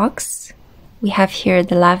tea box. We have here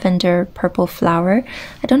the lavender purple flower.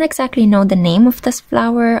 I don't exactly know the name of this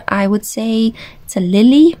flower. I would say it's a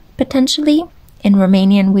lily potentially. In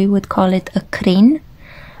Romanian we would call it a crin.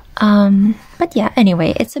 But yeah,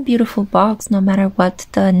 anyway, it's a beautiful box no matter what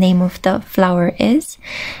the name of the flower is.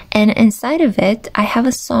 And inside of it, I have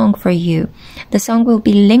a song for you. The song will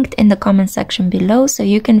be linked in the comment section below, so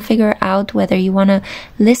you can figure out whether you want to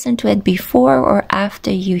listen to it before or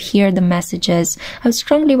after you hear the messages. I would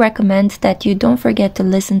strongly recommend that you don't forget to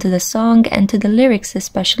listen to the song and to the lyrics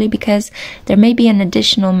especially, because there may be an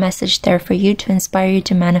additional message there for you to inspire you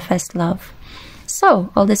to manifest love.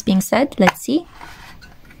 So, all this being said, let's see.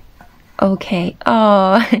 Okay,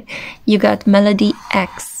 oh, you got Melody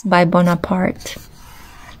X by Bonaparte.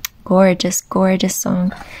 Gorgeous, gorgeous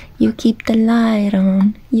song. You keep the light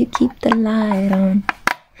on, you keep the light on.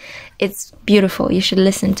 It's beautiful, you should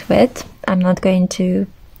listen to it. I'm not going to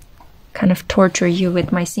kind of torture you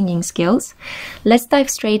with my singing skills. Let's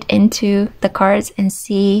dive straight into the cards and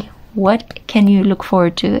see what can you look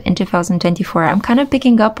forward to in 2024. I'm kind of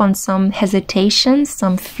picking up on some hesitation,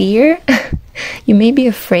 some fear. You may be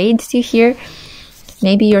afraid to hear.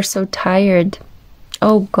 Maybe you're so tired.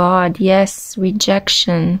 Oh God, yes,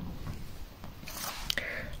 rejection.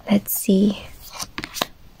 Let's see.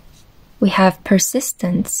 We have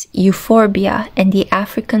persistence, euphorbia, and the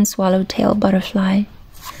African swallowtail butterfly.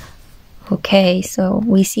 Okay, so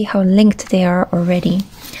we see how linked they are already.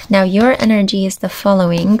 Now your energy is the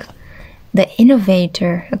following. The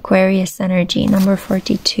innovator, Aquarius energy, number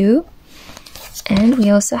 42. And we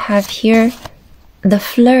also have here the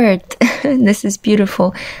flirt. This is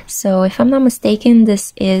beautiful. So if I'm not mistaken,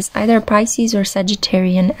 this is either Pisces or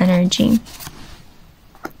Sagittarian energy.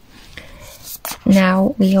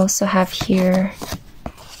 Now we also have here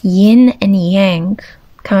yin and yang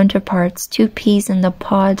counterparts, two peas in the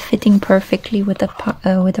pod, fitting perfectly with a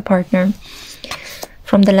partner.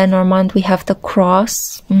 From the Lenormand, we have the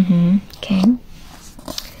cross. Okay.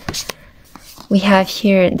 We have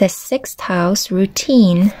here the 6th house,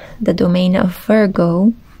 routine, the domain of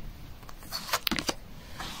Virgo.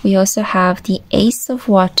 We also have the Ace of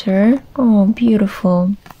Water. Oh,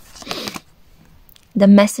 beautiful. The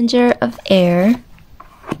Messenger of Air.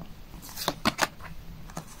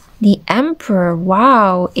 The Emperor.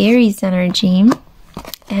 Wow, Aries energy.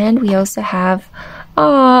 And we also have...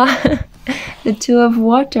 the Two of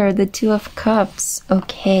Water, the Two of Cups.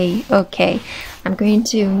 Okay, okay. I'm going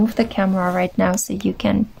to move the camera right now so you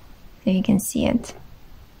can see it.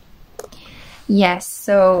 Yes,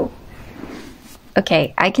 so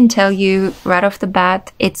okay, I can tell you right off the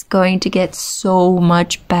bat, it's going to get so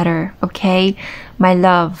much better, okay? My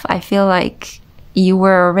love, I feel like you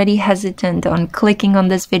were already hesitant on clicking on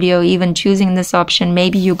this video, even choosing this option.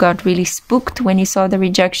 Maybe you got really spooked when you saw the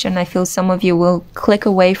rejection. I feel some of you will click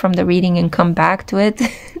away from the reading and come back to it.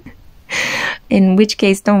 In which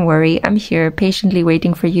case, don't worry. I'm here patiently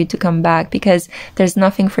waiting for you to come back, because there's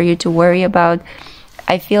nothing for you to worry about.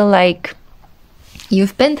 I feel like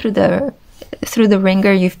you've been through the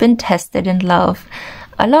ringer. You've been tested in love.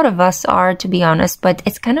 A lot of us are, to be honest, but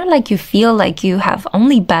it's kind of like you feel like you have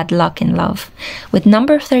only bad luck in love. With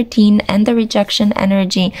number 13 and the rejection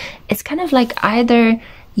energy, it's kind of like either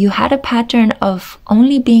you had a pattern of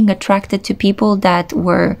only being attracted to people that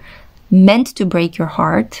were meant to break your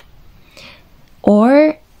heart,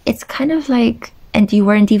 or it's kind of like, and you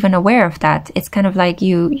weren't even aware of that. It's kind of like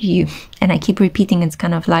you, and I keep repeating, it's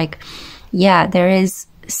kind of like, yeah, there is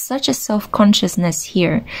such a self-consciousness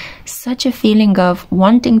here, such a feeling of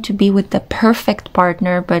wanting to be with the perfect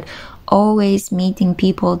partner, but always meeting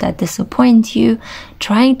people that disappoint you,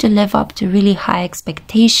 trying to live up to really high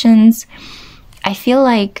expectations. I feel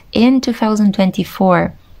like in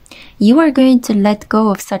 2024, you are going to let go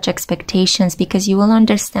of such expectations, because you will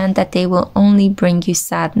understand that they will only bring you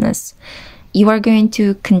sadness. You are going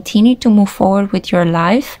to continue to move forward with your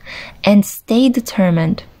life and stay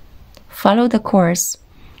determined. Follow the course.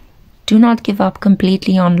 do not give up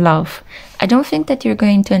completely on love. I don't think that you're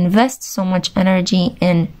going to invest so much energy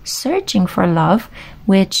in searching for love,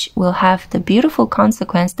 which will have the beautiful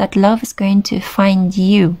consequence that love is going to find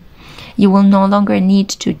you. You will no longer need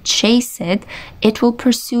to chase it. It will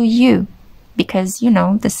pursue you. Because, you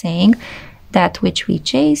know, the saying, that which we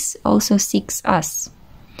chase also seeks us.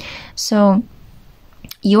 So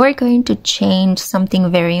you are going to change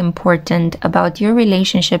something very important about your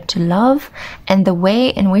relationship to love and the way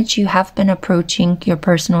in which you have been approaching your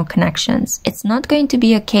personal connections. It's not going to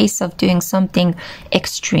be a case of doing something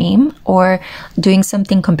extreme or doing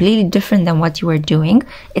something completely different than what you were doing.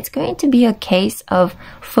 It's going to be a case of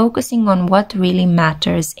focusing on what really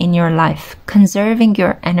matters in your life, conserving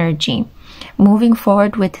your energy, moving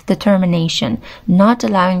forward with determination, not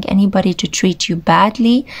allowing anybody to treat you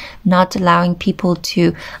badly, not allowing people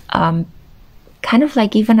to kind of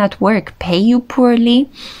like even at work pay you poorly.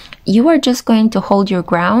 You are just going to hold your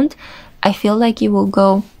ground. I feel like you will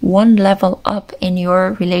go one level up in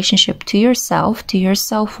your relationship to yourself, to your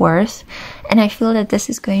self-worth, and I feel that this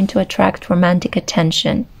is going to attract romantic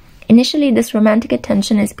attention. Initially, this romantic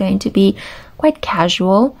attention is going to be quite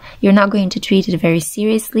casual. You're not going to treat it very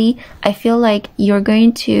seriously. I feel like you're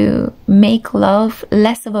going to make love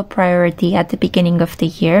less of a priority at the beginning of the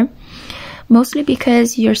year, mostly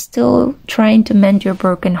because you're still trying to mend your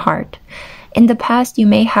broken heart. In the past, you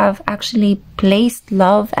may have actually placed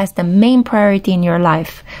love as the main priority in your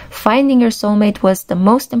life. Finding your soulmate was the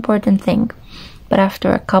most important thing. But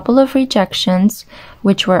after a couple of rejections,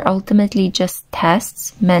 which were ultimately just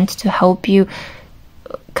tests meant to help you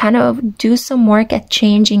kind of do some work at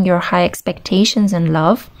changing your high expectations in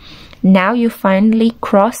love, now you finally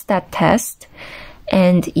crossed that test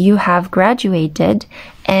and you have graduated,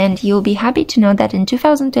 and you'll be happy to know that in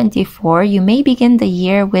 2024 you may begin the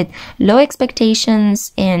year with low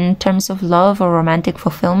expectations in terms of love or romantic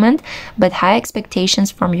fulfillment, but high expectations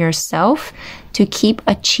from yourself to keep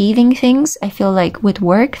achieving things. I feel like with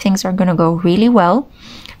work things are going to go really well,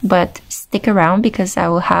 but stick around because I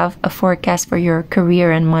will have a forecast for your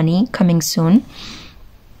career and money coming soon.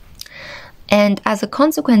 And as a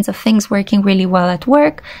consequence of things working really well at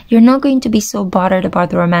work, you're not going to be so bothered about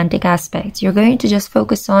the romantic aspects. You're going to just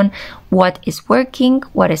focus on what is working,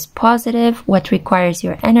 what is positive, what requires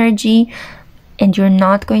your energy, and you're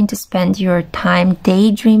not going to spend your time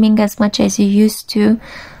daydreaming as much as you used to.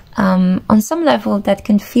 On some level, that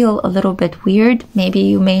can feel a little bit weird. Maybe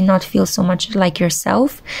you may not feel so much like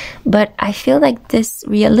yourself, but I feel like this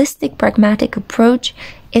realistic, pragmatic approach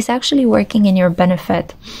is actually working in your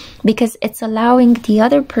benefit, because it's allowing the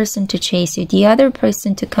other person to chase you, the other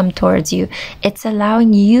person to come towards you. It's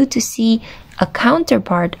allowing you to see a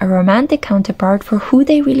counterpart, a romantic counterpart, for who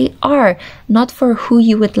they really are, not for who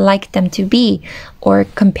you would like them to be, or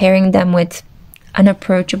comparing them with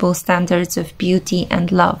unapproachable standards of beauty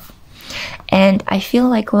and love. And I feel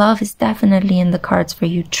like love is definitely in the cards for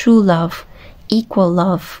you. True love, equal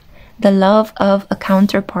love, the love of a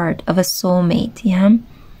counterpart, of a soulmate, yeah?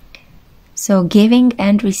 So giving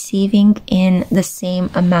and receiving in the same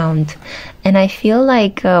amount. And I feel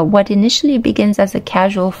like what initially begins as a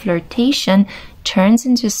casual flirtation turns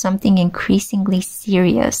into something increasingly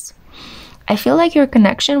serious. I feel like your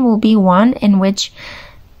connection will be one in which,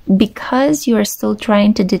 because you are still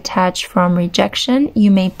trying to detach from rejection, you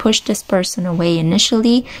may push this person away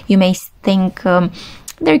initially. You may think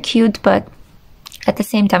they're cute, but at the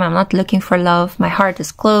same time, I'm not looking for love. My heart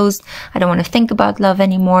is closed. I don't want to think about love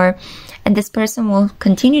anymore. And this person will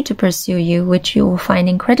continue to pursue you, which you will find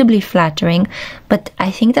incredibly flattering. But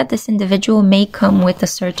I think that this individual may come with a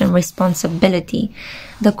certain responsibility.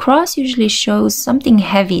 The cross usually shows something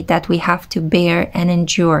heavy that we have to bear and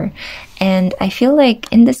endure. And I feel like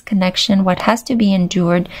in this connection, what has to be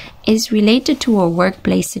endured is related to a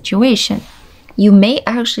workplace situation. You may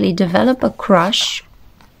actually develop a crush,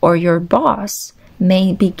 or your boss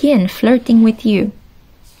may begin flirting with you.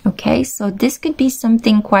 Okay, so this could be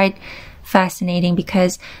something quite fascinating,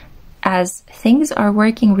 because as things are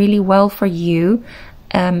working really well for you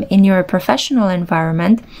in your professional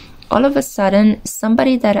environment, all of a sudden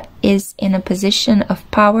somebody that is in a position of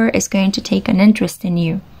power is going to take an interest in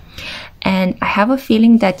you. And I have a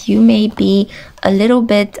feeling that you may be a little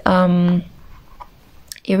bit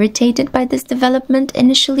irritated by this development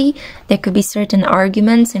initially. There could be certain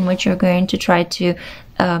arguments in which you're going to try to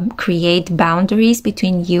create boundaries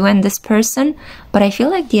between you and this person, but I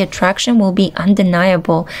feel like the attraction will be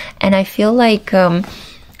undeniable, and I feel like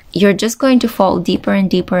you're just going to fall deeper and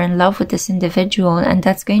deeper in love with this individual, and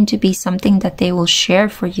that's going to be something that they will share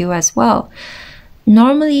for you as well.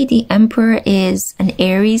 Normally the Emperor is an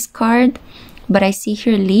Aries card, But I see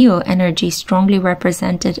here Leo energy strongly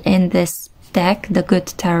represented in this deck, the Good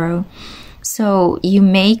Tarot. So you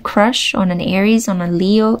may crush on an Aries, on a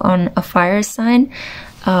Leo, on a fire sign.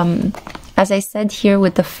 As I said here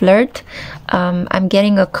with the flirt, I'm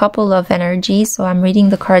getting a couple of energies, so I'm reading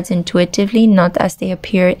the cards intuitively, not as they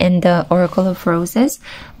appear in the Oracle of Roses.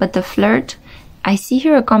 But the flirt, I see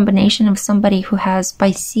here a combination of somebody who has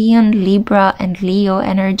Piscean, Libra, and Leo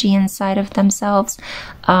energy inside of themselves.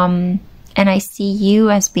 And I see you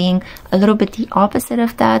as being a little bit the opposite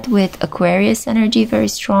of that, with Aquarius energy very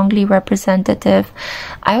strongly representative.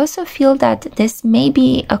 I also feel that this may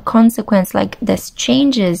be a consequence, like this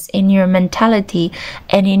changes in your mentality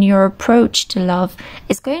and in your approach to love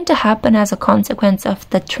is going to happen as a consequence of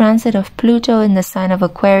the transit of Pluto in the sign of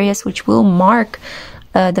Aquarius, which will mark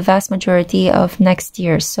the vast majority of next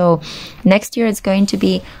year. So next year it's going to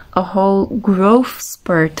be a whole growth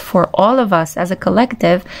spurt for all of us as a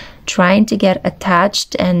collective, trying to get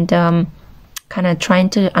attached and kind of trying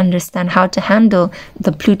to understand how to handle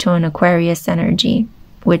the Pluto and Aquarius energy,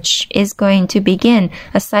 which is going to begin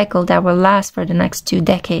a cycle that will last for the next 2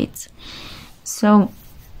 decades. So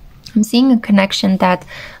I'm seeing a connection that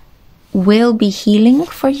will be healing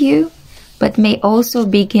for you, but may also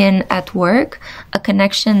begin at work, a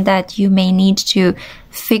connection that you may need to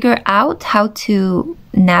figure out how to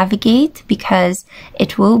navigate, because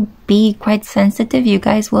it will be quite sensitive. You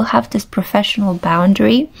guys will have this professional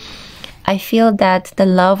boundary. I feel that the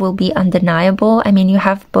love will be undeniable. I mean, you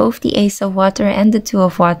have both the Ace of Water and the Two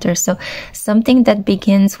of Water. So something that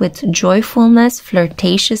begins with joyfulness,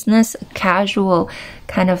 flirtatiousness, a casual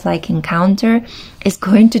kind of like encounter is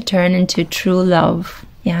going to turn into true love.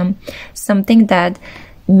 Yeah, something that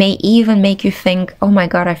may even make you think, oh my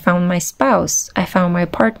God, I found my spouse, I found my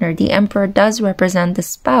partner. The Emperor does represent the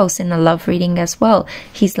spouse in a love reading as well.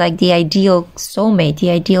 He's like the ideal soulmate,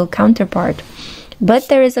 the ideal counterpart. But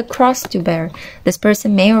there is a cross to bear. This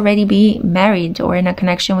person may already be married or in a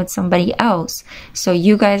connection with somebody else. So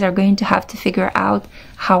you guys are going to have to figure out,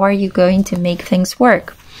 how are you going to make things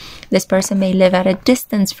work? This person may live at a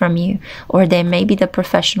distance from you, or there may be the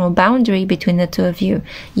professional boundary between the two of you.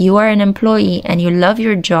 You are an employee and you love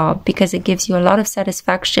your job because it gives you a lot of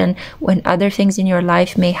satisfaction when other things in your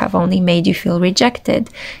life may have only made you feel rejected.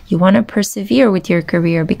 You want to persevere with your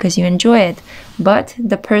career because you enjoy it. But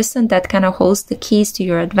the person that kind of holds the keys to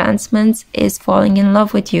your advancements is falling in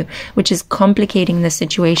love with you, which is complicating the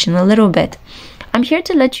situation a little bit. I'm here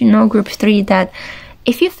to let you know, Group 3, that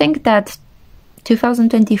if you think that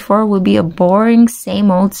 2024 will be a boring, same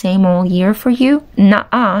old year for you,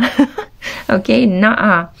 nah. Okay,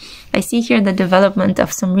 nah. I see here the development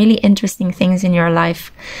of some really interesting things in your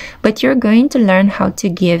life, but you're going to learn how to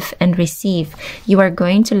give and receive. You are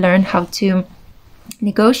going to learn how to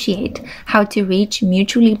negotiate, how to reach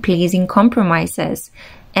mutually pleasing compromises.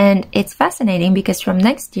 And it's fascinating because from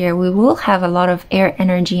next year, we will have a lot of air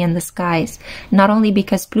energy in the skies. Not only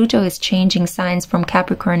because Pluto is changing signs from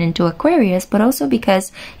Capricorn into Aquarius, but also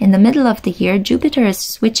because in the middle of the year, Jupiter is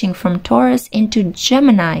switching from Taurus into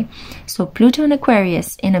Gemini. So Pluto and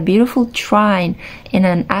Aquarius in a beautiful trine, in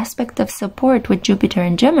an aspect of support with Jupiter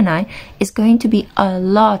and Gemini, is going to be a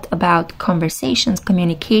lot about conversations,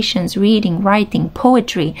 communications, reading, writing,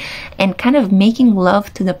 poetry, and kind of making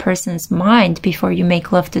love to the person's mind before you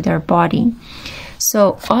make love to their body.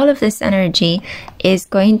 So all of this energy is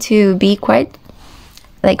going to be quite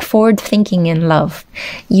like forward thinking in love.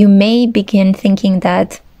 You may begin thinking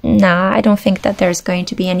that, nah, I don't think that there's going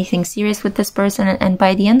to be anything serious with this person, and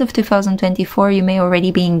by the end of 2024 you may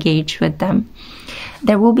already be engaged with them.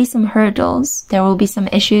 There will be some hurdles, there will be some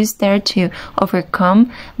issues there to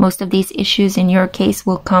overcome. Most of these issues in your case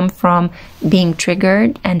will come from being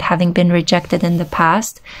triggered and having been rejected in the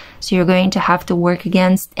past. So you're going to have to work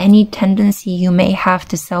against any tendency you may have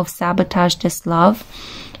to self-sabotage this love,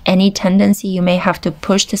 any tendency you may have to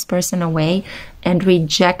push this person away and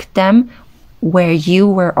reject them where you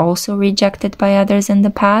were also rejected by others in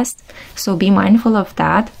the past. So be mindful of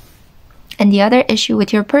that. And the other issue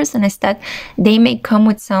with your person is that they may come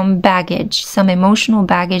with some baggage, some emotional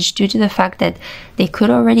baggage, due to the fact that they could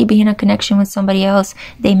already be in a connection with somebody else.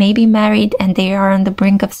 They may be married and they are on the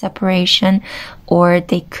brink of separation, or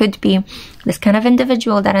they could be this kind of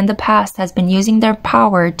individual that in the past has been using their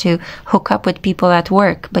power to hook up with people at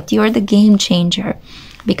work. But you're the game changer,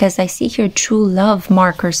 because I see here true love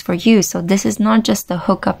markers for you. So this is not just a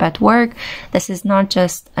hookup at work. This is not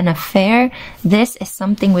just an affair. This is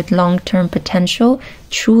something with long-term potential.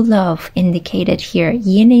 True love indicated here.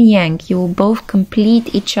 Yin and yang. You will both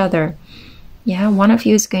complete each other. Yeah, one of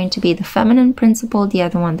you is going to be the feminine principle, the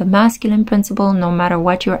other one the masculine principle, no matter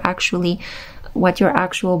what you're actually what your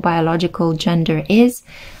actual biological gender is.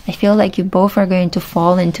 I feel like you both are going to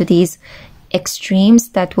fall into these extremes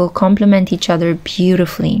that will complement each other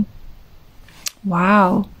beautifully.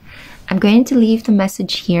 Wow. I'm going to leave the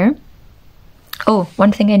message here. Oh,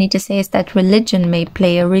 one thing I need to say is that religion may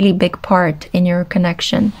play a really big part in your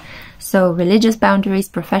connection. So religious boundaries,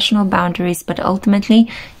 professional boundaries, but ultimately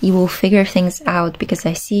you will figure things out, because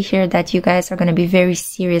I see here that you guys are going to be very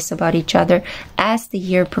serious about each other as the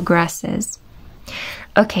year progresses.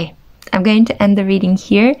 Okay, I'm going to end the reading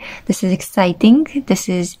here. This is exciting. This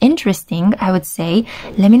is interesting, I would say.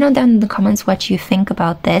 Let me know down in the comments what you think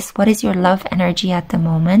about this. What is your love energy at the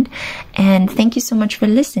moment? And thank you so much for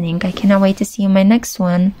listening. I cannot wait to see you in my next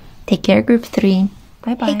one. Take care, group 3.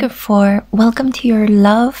 Bye-bye. Hey, group 4. Welcome to your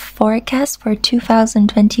love forecast for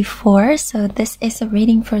 2024. So this is a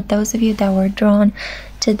reading for those of you that were drawn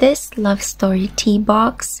to this love story tea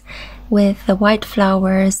box with the white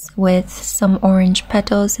flowers with some orange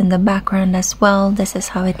petals in the background as well. This is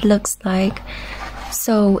how it looks like.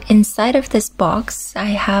 So inside of this box, I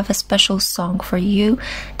have a special song for you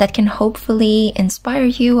that can hopefully inspire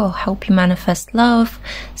you or help you manifest love,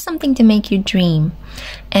 something to make you dream.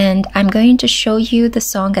 And I'm going to show you the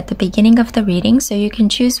song at the beginning of the reading, so you can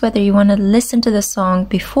choose whether you want to listen to the song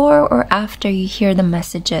before or after you hear the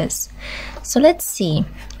messages. So let's see,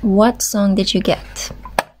 what song did you get?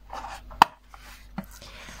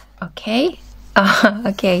 Okay,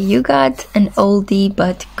 okay, you got an oldie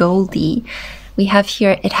but goldie. We have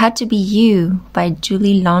here It Had to Be You by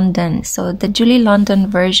Julie London. So the Julie London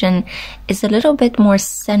version is a little bit more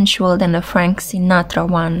sensual than the Frank Sinatra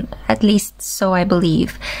one, at least so I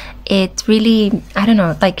believe. It really, I don't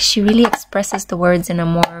know, like she really expresses the words in a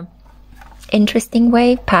more interesting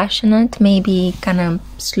way, passionate, maybe kind of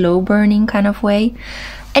slow burning kind of way.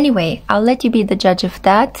 Anyway, I'll let you be the judge of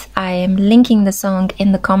that. I am linking the song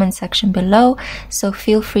in the comment section below, so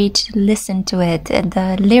feel free to listen to it. And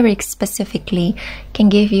the lyrics specifically can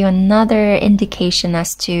give you another indication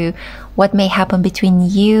as to what may happen between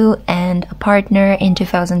you and a partner in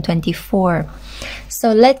 2024.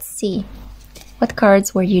 So let's see. What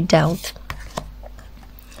cards were you dealt?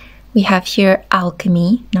 We have here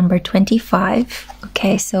Alchemy, number 25.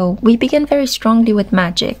 Okay, so we begin very strongly with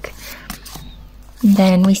magic.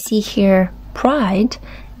 Then we see here Pride,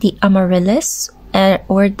 the Amaryllis,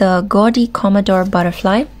 or the gaudy Commodore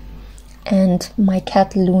butterfly. And my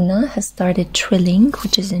cat Luna has started trilling,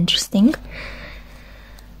 which is interesting.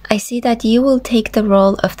 I see that you will take the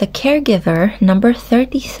role of the caregiver, number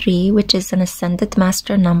 33, which is an ascended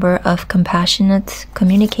master number of compassionate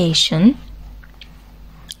communication.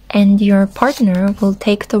 And your partner will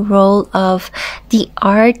take the role of the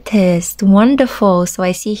artist. Wonderful. So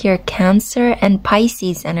I see here Cancer and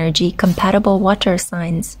Pisces energy, compatible water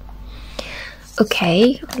signs.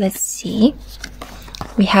 Okay, let's see.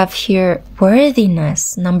 We have here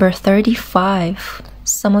Worthiness, number 35.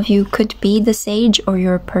 Some of you could be the sage, or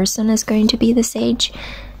your person is going to be the sage,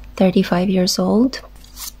 35 years old.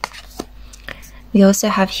 We also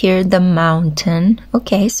have here the Mountain.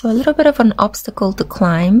 Okay, so a little bit of an obstacle to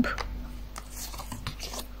climb.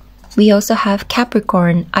 We also have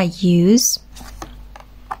Capricorn, I use.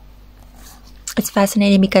 It's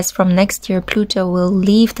fascinating because from next year, Pluto will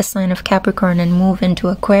leave the sign of Capricorn and move into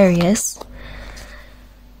Aquarius.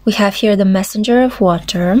 We have here the Messenger of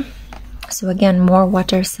Water. So again, more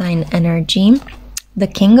water sign energy. The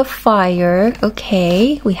King of Fire.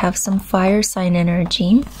 Okay, we have some fire sign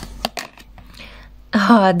energy.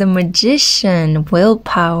 Ah, the Magician,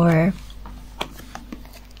 Willpower.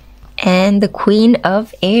 And the Queen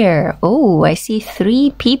of Air. Oh, I see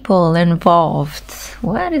 3 people involved.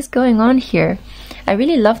 What is going on here? I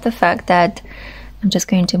really love the fact that, I'm just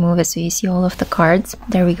going to move it so you see all of the cards.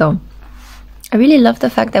 There we go. I really love the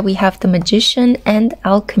fact that we have the Magician and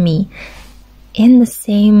Alchemy in the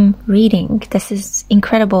same reading. This is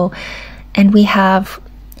incredible. And we have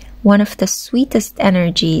one of the sweetest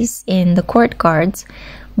energies in the court cards,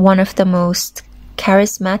 one of the most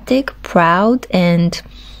charismatic, proud, and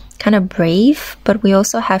kind of brave, but we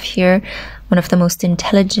also have here one of the most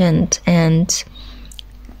intelligent and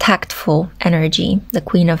tactful energy, the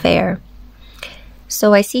Queen of Air.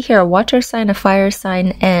 So I see here a water sign, a fire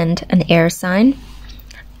sign, and an air sign.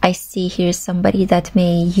 I see here somebody that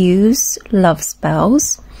may use love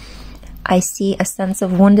spells. I see a sense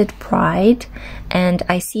of wounded pride, and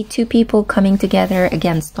I see 2 people coming together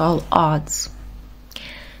against all odds.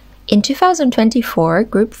 In 2024,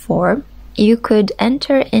 group 4, you could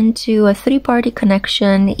enter into a 3-party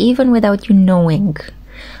connection even without you knowing.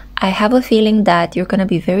 I have a feeling that you're going to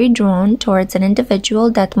be very drawn towards an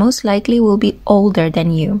individual that most likely will be older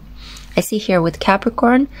than you. I see here with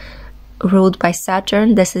Capricorn, ruled by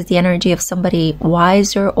Saturn. This is the energy of somebody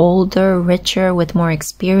wiser, older, richer, with more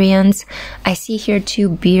experience. I see here 2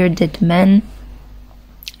 bearded men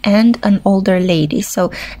and an older lady.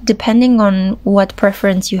 So depending on what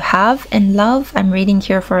preference you have in love, I'm reading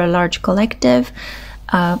here for a large collective,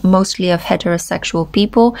 mostly of heterosexual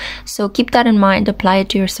people. So keep that in mind, apply it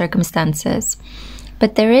to your circumstances.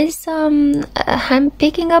 But there is, I'm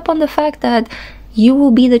picking up on the fact that you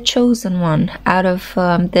will be the chosen one out of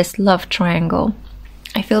this love triangle.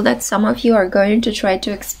 I feel that some of you are going to try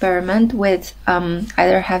to experiment with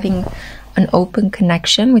either having an open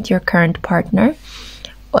connection with your current partner,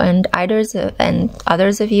 and others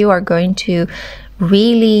of you are going to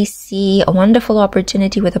really see a wonderful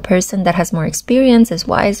opportunity with a person that has more experience, is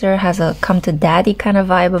wiser, has a come to daddy kind of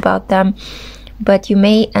vibe about them. But you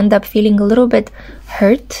may end up feeling a little bit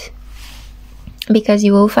hurt because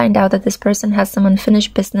you will find out that this person has some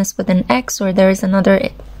unfinished business with an ex, or there is another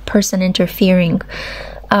person interfering.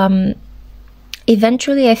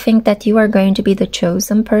 Eventually, I think that you are going to be the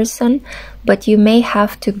chosen person, but you may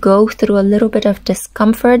have to go through a little bit of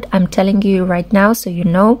discomfort. I'm telling you right now, so you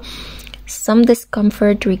know, some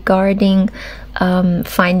discomfort regarding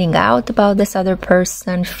finding out about this other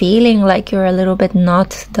person, feeling like you're a little bit not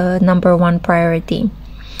the #1 priority.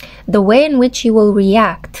 The way in which you will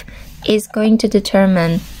react is going to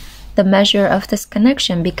determine the measure of this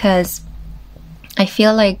connection, because I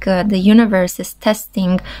feel like the universe is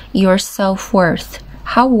testing your self-worth.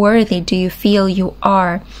 How worthy do you feel you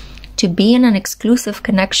are to be in an exclusive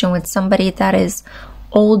connection with somebody that is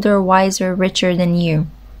older, wiser, richer than you?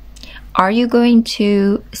 Are you going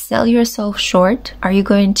to sell yourself short? Are you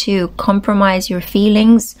going to compromise your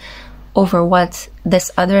feelings over what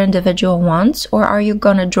this other individual wants? Or are you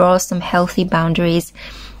going to draw some healthy boundaries?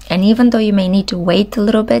 And even though you may need to wait a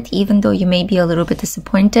little bit, even though you may be a little bit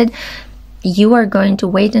disappointed, you are going to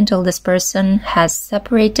wait until this person has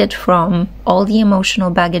separated from all the emotional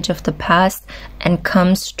baggage of the past and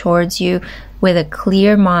comes towards you with a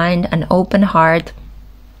clear mind, an open heart.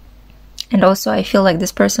 And also, I feel like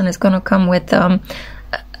this person is going to come with a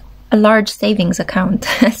large savings account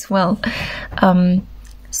as well.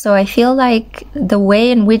 So I feel like the way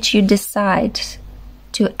in which you decide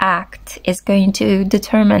to act is going to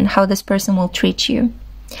determine how this person will treat you.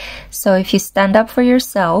 So if you stand up for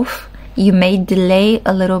yourself, you may delay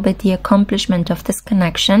a little bit the accomplishment of this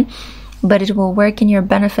connection, but it will work in your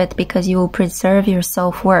benefit because you will preserve your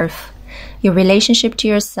self-worth. Your relationship to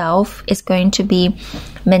yourself is going to be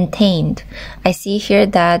maintained. I see here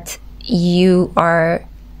that you are,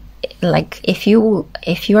 like, if you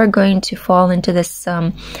are going to fall into this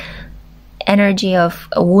energy of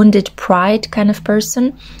a wounded pride kind of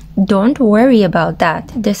person, don't worry about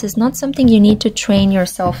that. This is not something you need to train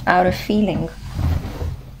yourself out of feeling.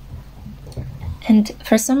 And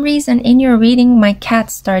for some reason in your reading, my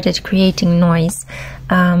cat started creating noise.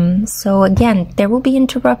 So again, there will be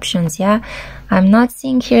interruptions, yeah? I'm not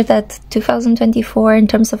seeing here that 2024 in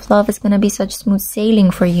terms of love is going to be such smooth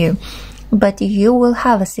sailing for you. But you will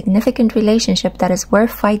have a significant relationship that is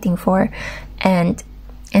worth fighting for. And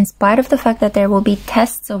in spite of the fact that there will be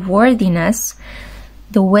tests of worthiness,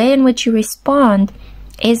 the way in which you respond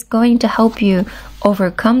is going to help you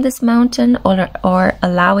overcome this mountain or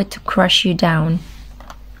allow it to crush you down.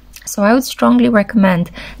 So I would strongly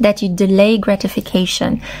recommend that you delay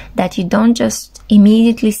gratification, that you don't just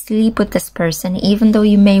immediately sleep with this person, even though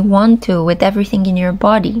you may want to with everything in your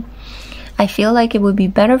body. I feel like it would be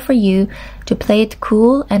better for you to play it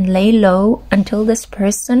cool and lay low until this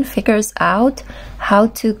person figures out how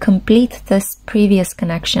to complete this previous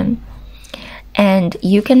connection. And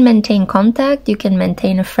you can maintain contact, you can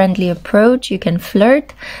maintain a friendly approach, you can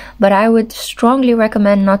flirt, but I would strongly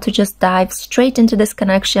recommend not to just dive straight into this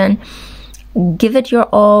connection, give it your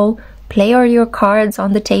all, play all your cards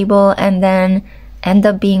on the table, and then end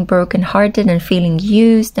up being brokenhearted and feeling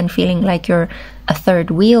used and feeling like you're a third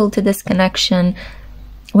wheel to this connection,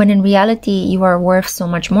 when in reality you are worth so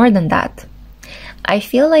much more than that. I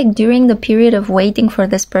feel like during the period of waiting for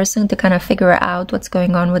this person to kind of figure out what's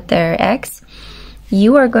going on with their ex,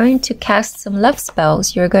 you are going to cast some love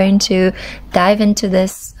spells. You're going to dive into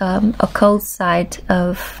this occult side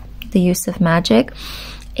of the use of magic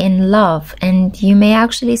in love. And you may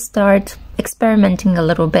actually start experimenting a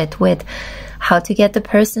little bit with how to get the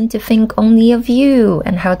person to think only of you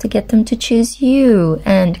and how to get them to choose you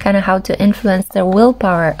and kind of how to influence their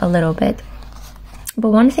willpower a little bit.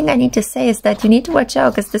 But one thing I need to say is that you need to watch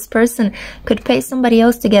out, because this person could pay somebody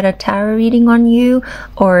else to get a tarot reading on you,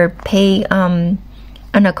 or pay an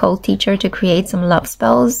occult teacher to create some love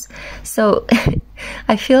spells. So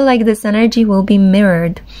I feel like this energy will be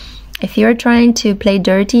mirrored. If you're trying to play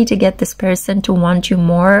dirty to get this person to want you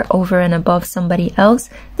more over and above somebody else,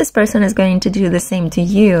 this person is going to do the same to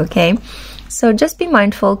you, okay? So just be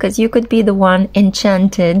mindful, because you could be the one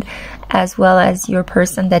enchanted as well as your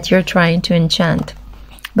person that you're trying to enchant.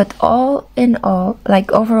 But all in all,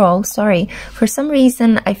 like overall, sorry, for some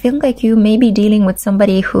reason, I feel like you may be dealing with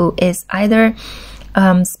somebody who is either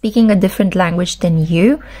speaking a different language than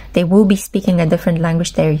you. They will be speaking a different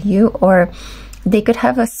language than you, or they could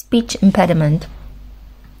have a speech impediment.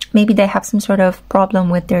 Maybe they have some sort of problem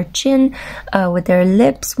with their chin, with their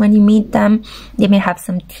lips when you meet them. They may have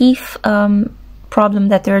some teeth problem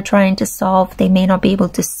that they're trying to solve. They may not be able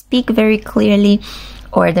to speak very clearly,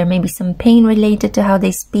 or there may be some pain related to how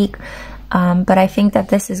they speak. But I think that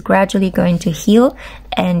this is gradually going to heal,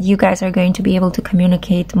 and you guys are going to be able to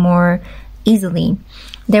communicate more easily.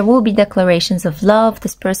 There will be declarations of love.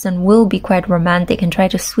 This person will be quite romantic and try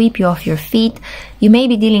to sweep you off your feet. You may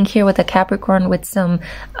be dealing here with a Capricorn with some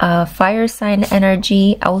fire sign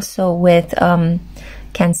energy, also with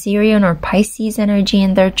Cancerian or Pisces energy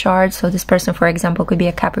in their chart. So this person, for example, could be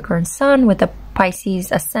a Capricorn Sun with a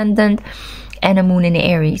Pisces ascendant and a Moon in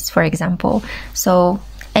Aries, for example. So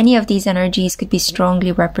any of these energies could be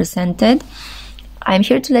strongly represented. I'm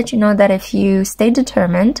here to let you know that if you stay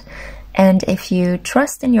determined, and if you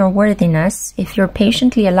trust in your worthiness, if you're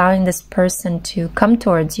patiently allowing this person to come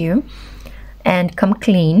towards you and come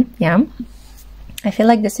clean, yeah, I feel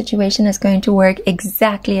like the situation is going to work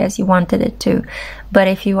exactly as you wanted it to. But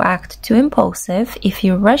if you act too impulsive, if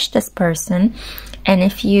you rush this person, and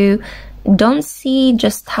if you don't see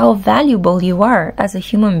just how valuable you are as a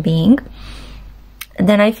human being,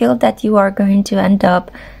 then I feel that you are going to end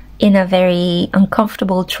up in a very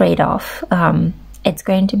uncomfortable trade-off. It's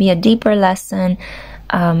going to be a deeper lesson.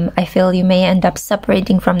 I feel you may end up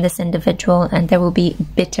separating from this individual, and there will be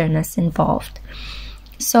bitterness involved.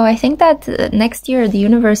 So I think that next year the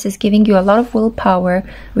universe is giving you a lot of willpower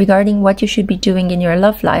regarding what you should be doing in your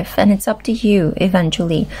love life, and it's up to you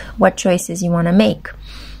eventually what choices you want to make.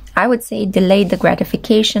 I would say delay the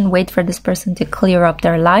gratification, wait for this person to clear up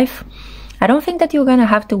their life. I don't think that you're going to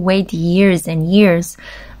have to wait years and years.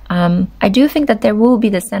 I do think that there will be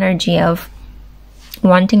this energy of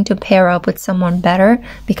wanting to pair up with someone better,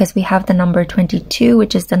 because we have the number 22,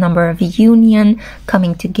 which is the number of union,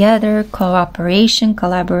 coming together, cooperation,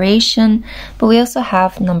 collaboration. But we also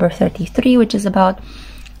have number 33, which is about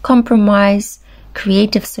compromise,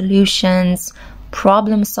 creative solutions,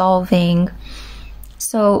 problem solving.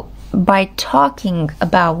 So by talking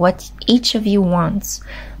about what each of you wants,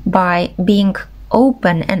 by being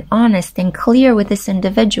open and honest and clear with this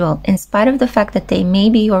individual, in spite of the fact that they may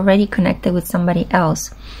be already connected with somebody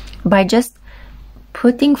else, by just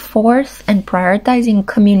putting forth and prioritizing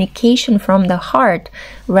communication from the heart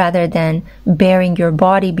rather than bearing your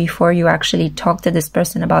body before you actually talk to this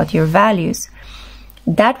person about your values,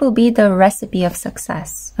 that will be the recipe of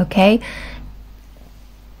success, okay?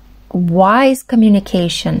 Wise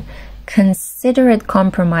communication, considerate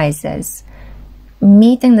compromises,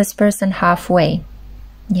 meeting this person halfway,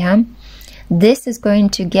 yeah, this is going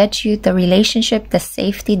to get you the relationship, the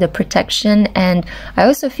safety, the protection. And I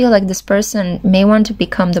also feel like this person may want to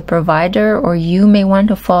become the provider, or you may want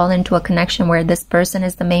to fall into a connection where this person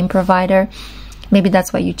is the main provider. Maybe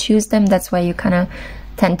that's why you choose them, that's why you kind of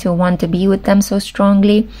tend to want to be with them so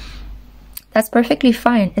strongly. That's perfectly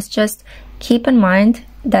fine. It's just keep in mind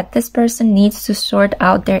that this person needs to sort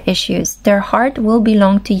out their issues. Their heart will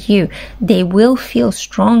belong to you. They will feel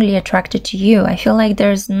strongly attracted to you. I feel like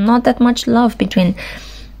there's not that much love between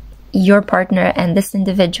your partner and this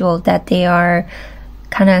individual that they are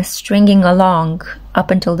kind of stringing along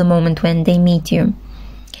up until the moment when they meet you.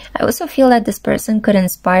 I also feel that this person could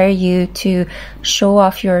inspire you to show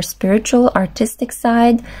off your spiritual, artistic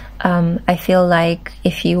side. I feel like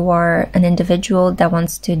if you are an individual that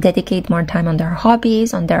wants to dedicate more time on their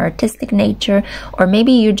hobbies, on their artistic nature, or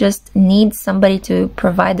maybe you just need somebody to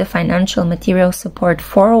provide the financial material support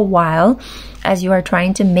for a while as you are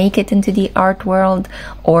trying to make it into the art world,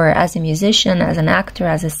 or as a musician, as an actor,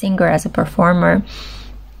 as a singer, as a performer,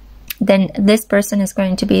 then this person is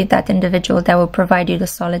going to be that individual that will provide you the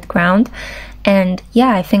solid ground. And yeah,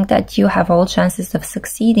 I think that you have all chances of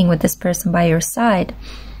succeeding with this person by your side.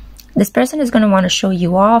 This person is going to want to show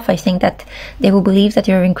you off. I think that they will believe that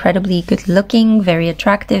you're incredibly good looking, very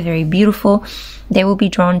attractive, very beautiful. They will be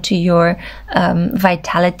drawn to your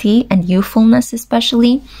vitality and youthfulness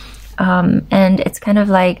especially. And it's kind of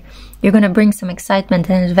like you're going to bring some excitement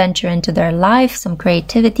and adventure into their life, some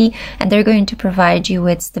creativity, and they're going to provide you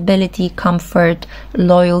with stability, comfort,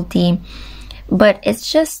 loyalty. But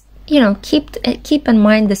it's just, keep in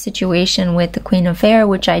mind the situation with the Queen of Air,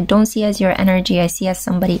 which I don't see as your energy. I see as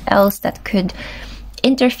somebody else that could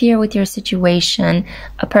interfere with your situation,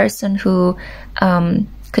 a person who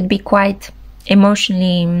could be quite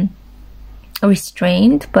emotionally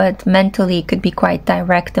restrained, but mentally could be quite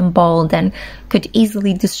direct and bold and could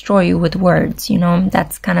easily destroy you with words.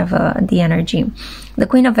 That's kind of the energy. The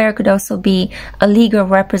Queen of Air could also be a legal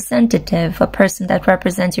representative, a person that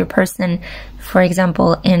represents your person, for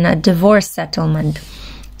example, in a divorce settlement.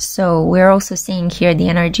 So we're also seeing here the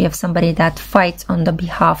energy of somebody that fights on the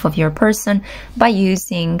behalf of your person by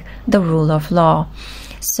using the rule of law.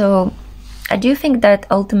 So I do think that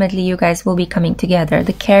ultimately you guys will be coming together.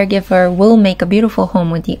 The caregiver will make a beautiful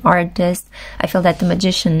home with the artist. I feel that the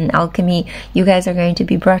magician and alchemy, you guys are going to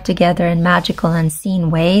be brought together in magical, unseen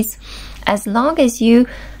ways. As long as you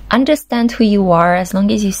understand who you are, as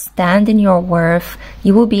long as you stand in your worth,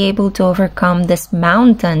 you will be able to overcome this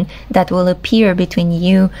mountain that will appear between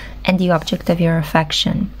you and the object of your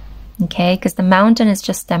affection. Okay, because the mountain is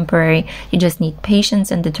just temporary. You just need patience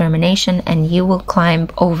and determination, and you will climb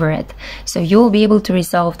over it. So you will be able to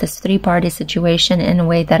resolve this three-party situation in a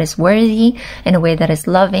way that is worthy, in a way that is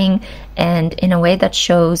loving, and in a way that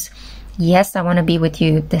shows, yes, I want to be with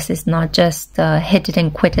you. This is not just a hit it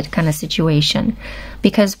and quit it kind of situation.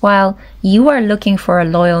 Because while you are looking for a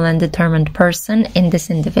loyal and determined person in this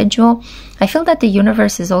individual, I feel that the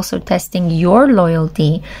universe is also testing your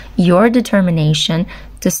loyalty, your determination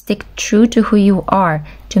to stick true to who you are,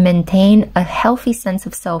 to maintain a healthy sense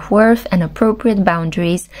of self-worth and appropriate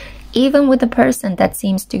boundaries, even with a person that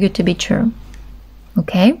seems too good to be true.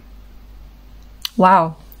 Okay?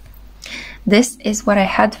 Wow. This is what I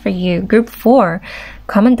had for you. Group 4,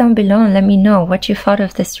 comment down below and let me know what you thought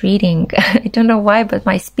of this reading. I don't know why, but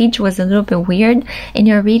my speech was a little bit weird in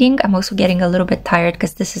your reading. I'm also getting a little bit tired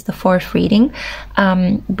because this is the 4th reading.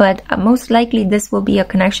 But most likely this will be a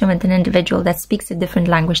connection with an individual that speaks a different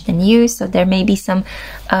language than you. So there may be some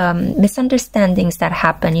misunderstandings that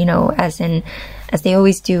happen, as they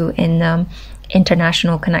always do in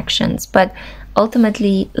international connections. But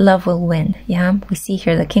ultimately, love will win. Yeah, we see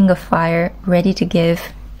here the King of Fire ready to give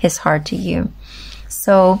his heart to you.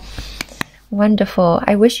 So wonderful.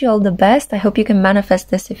 I wish you all the best. I hope you can manifest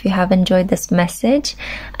this if you have enjoyed this message.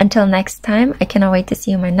 Until next time, I cannot wait to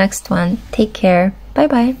see you in my next one. Take care. Bye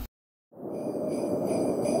bye.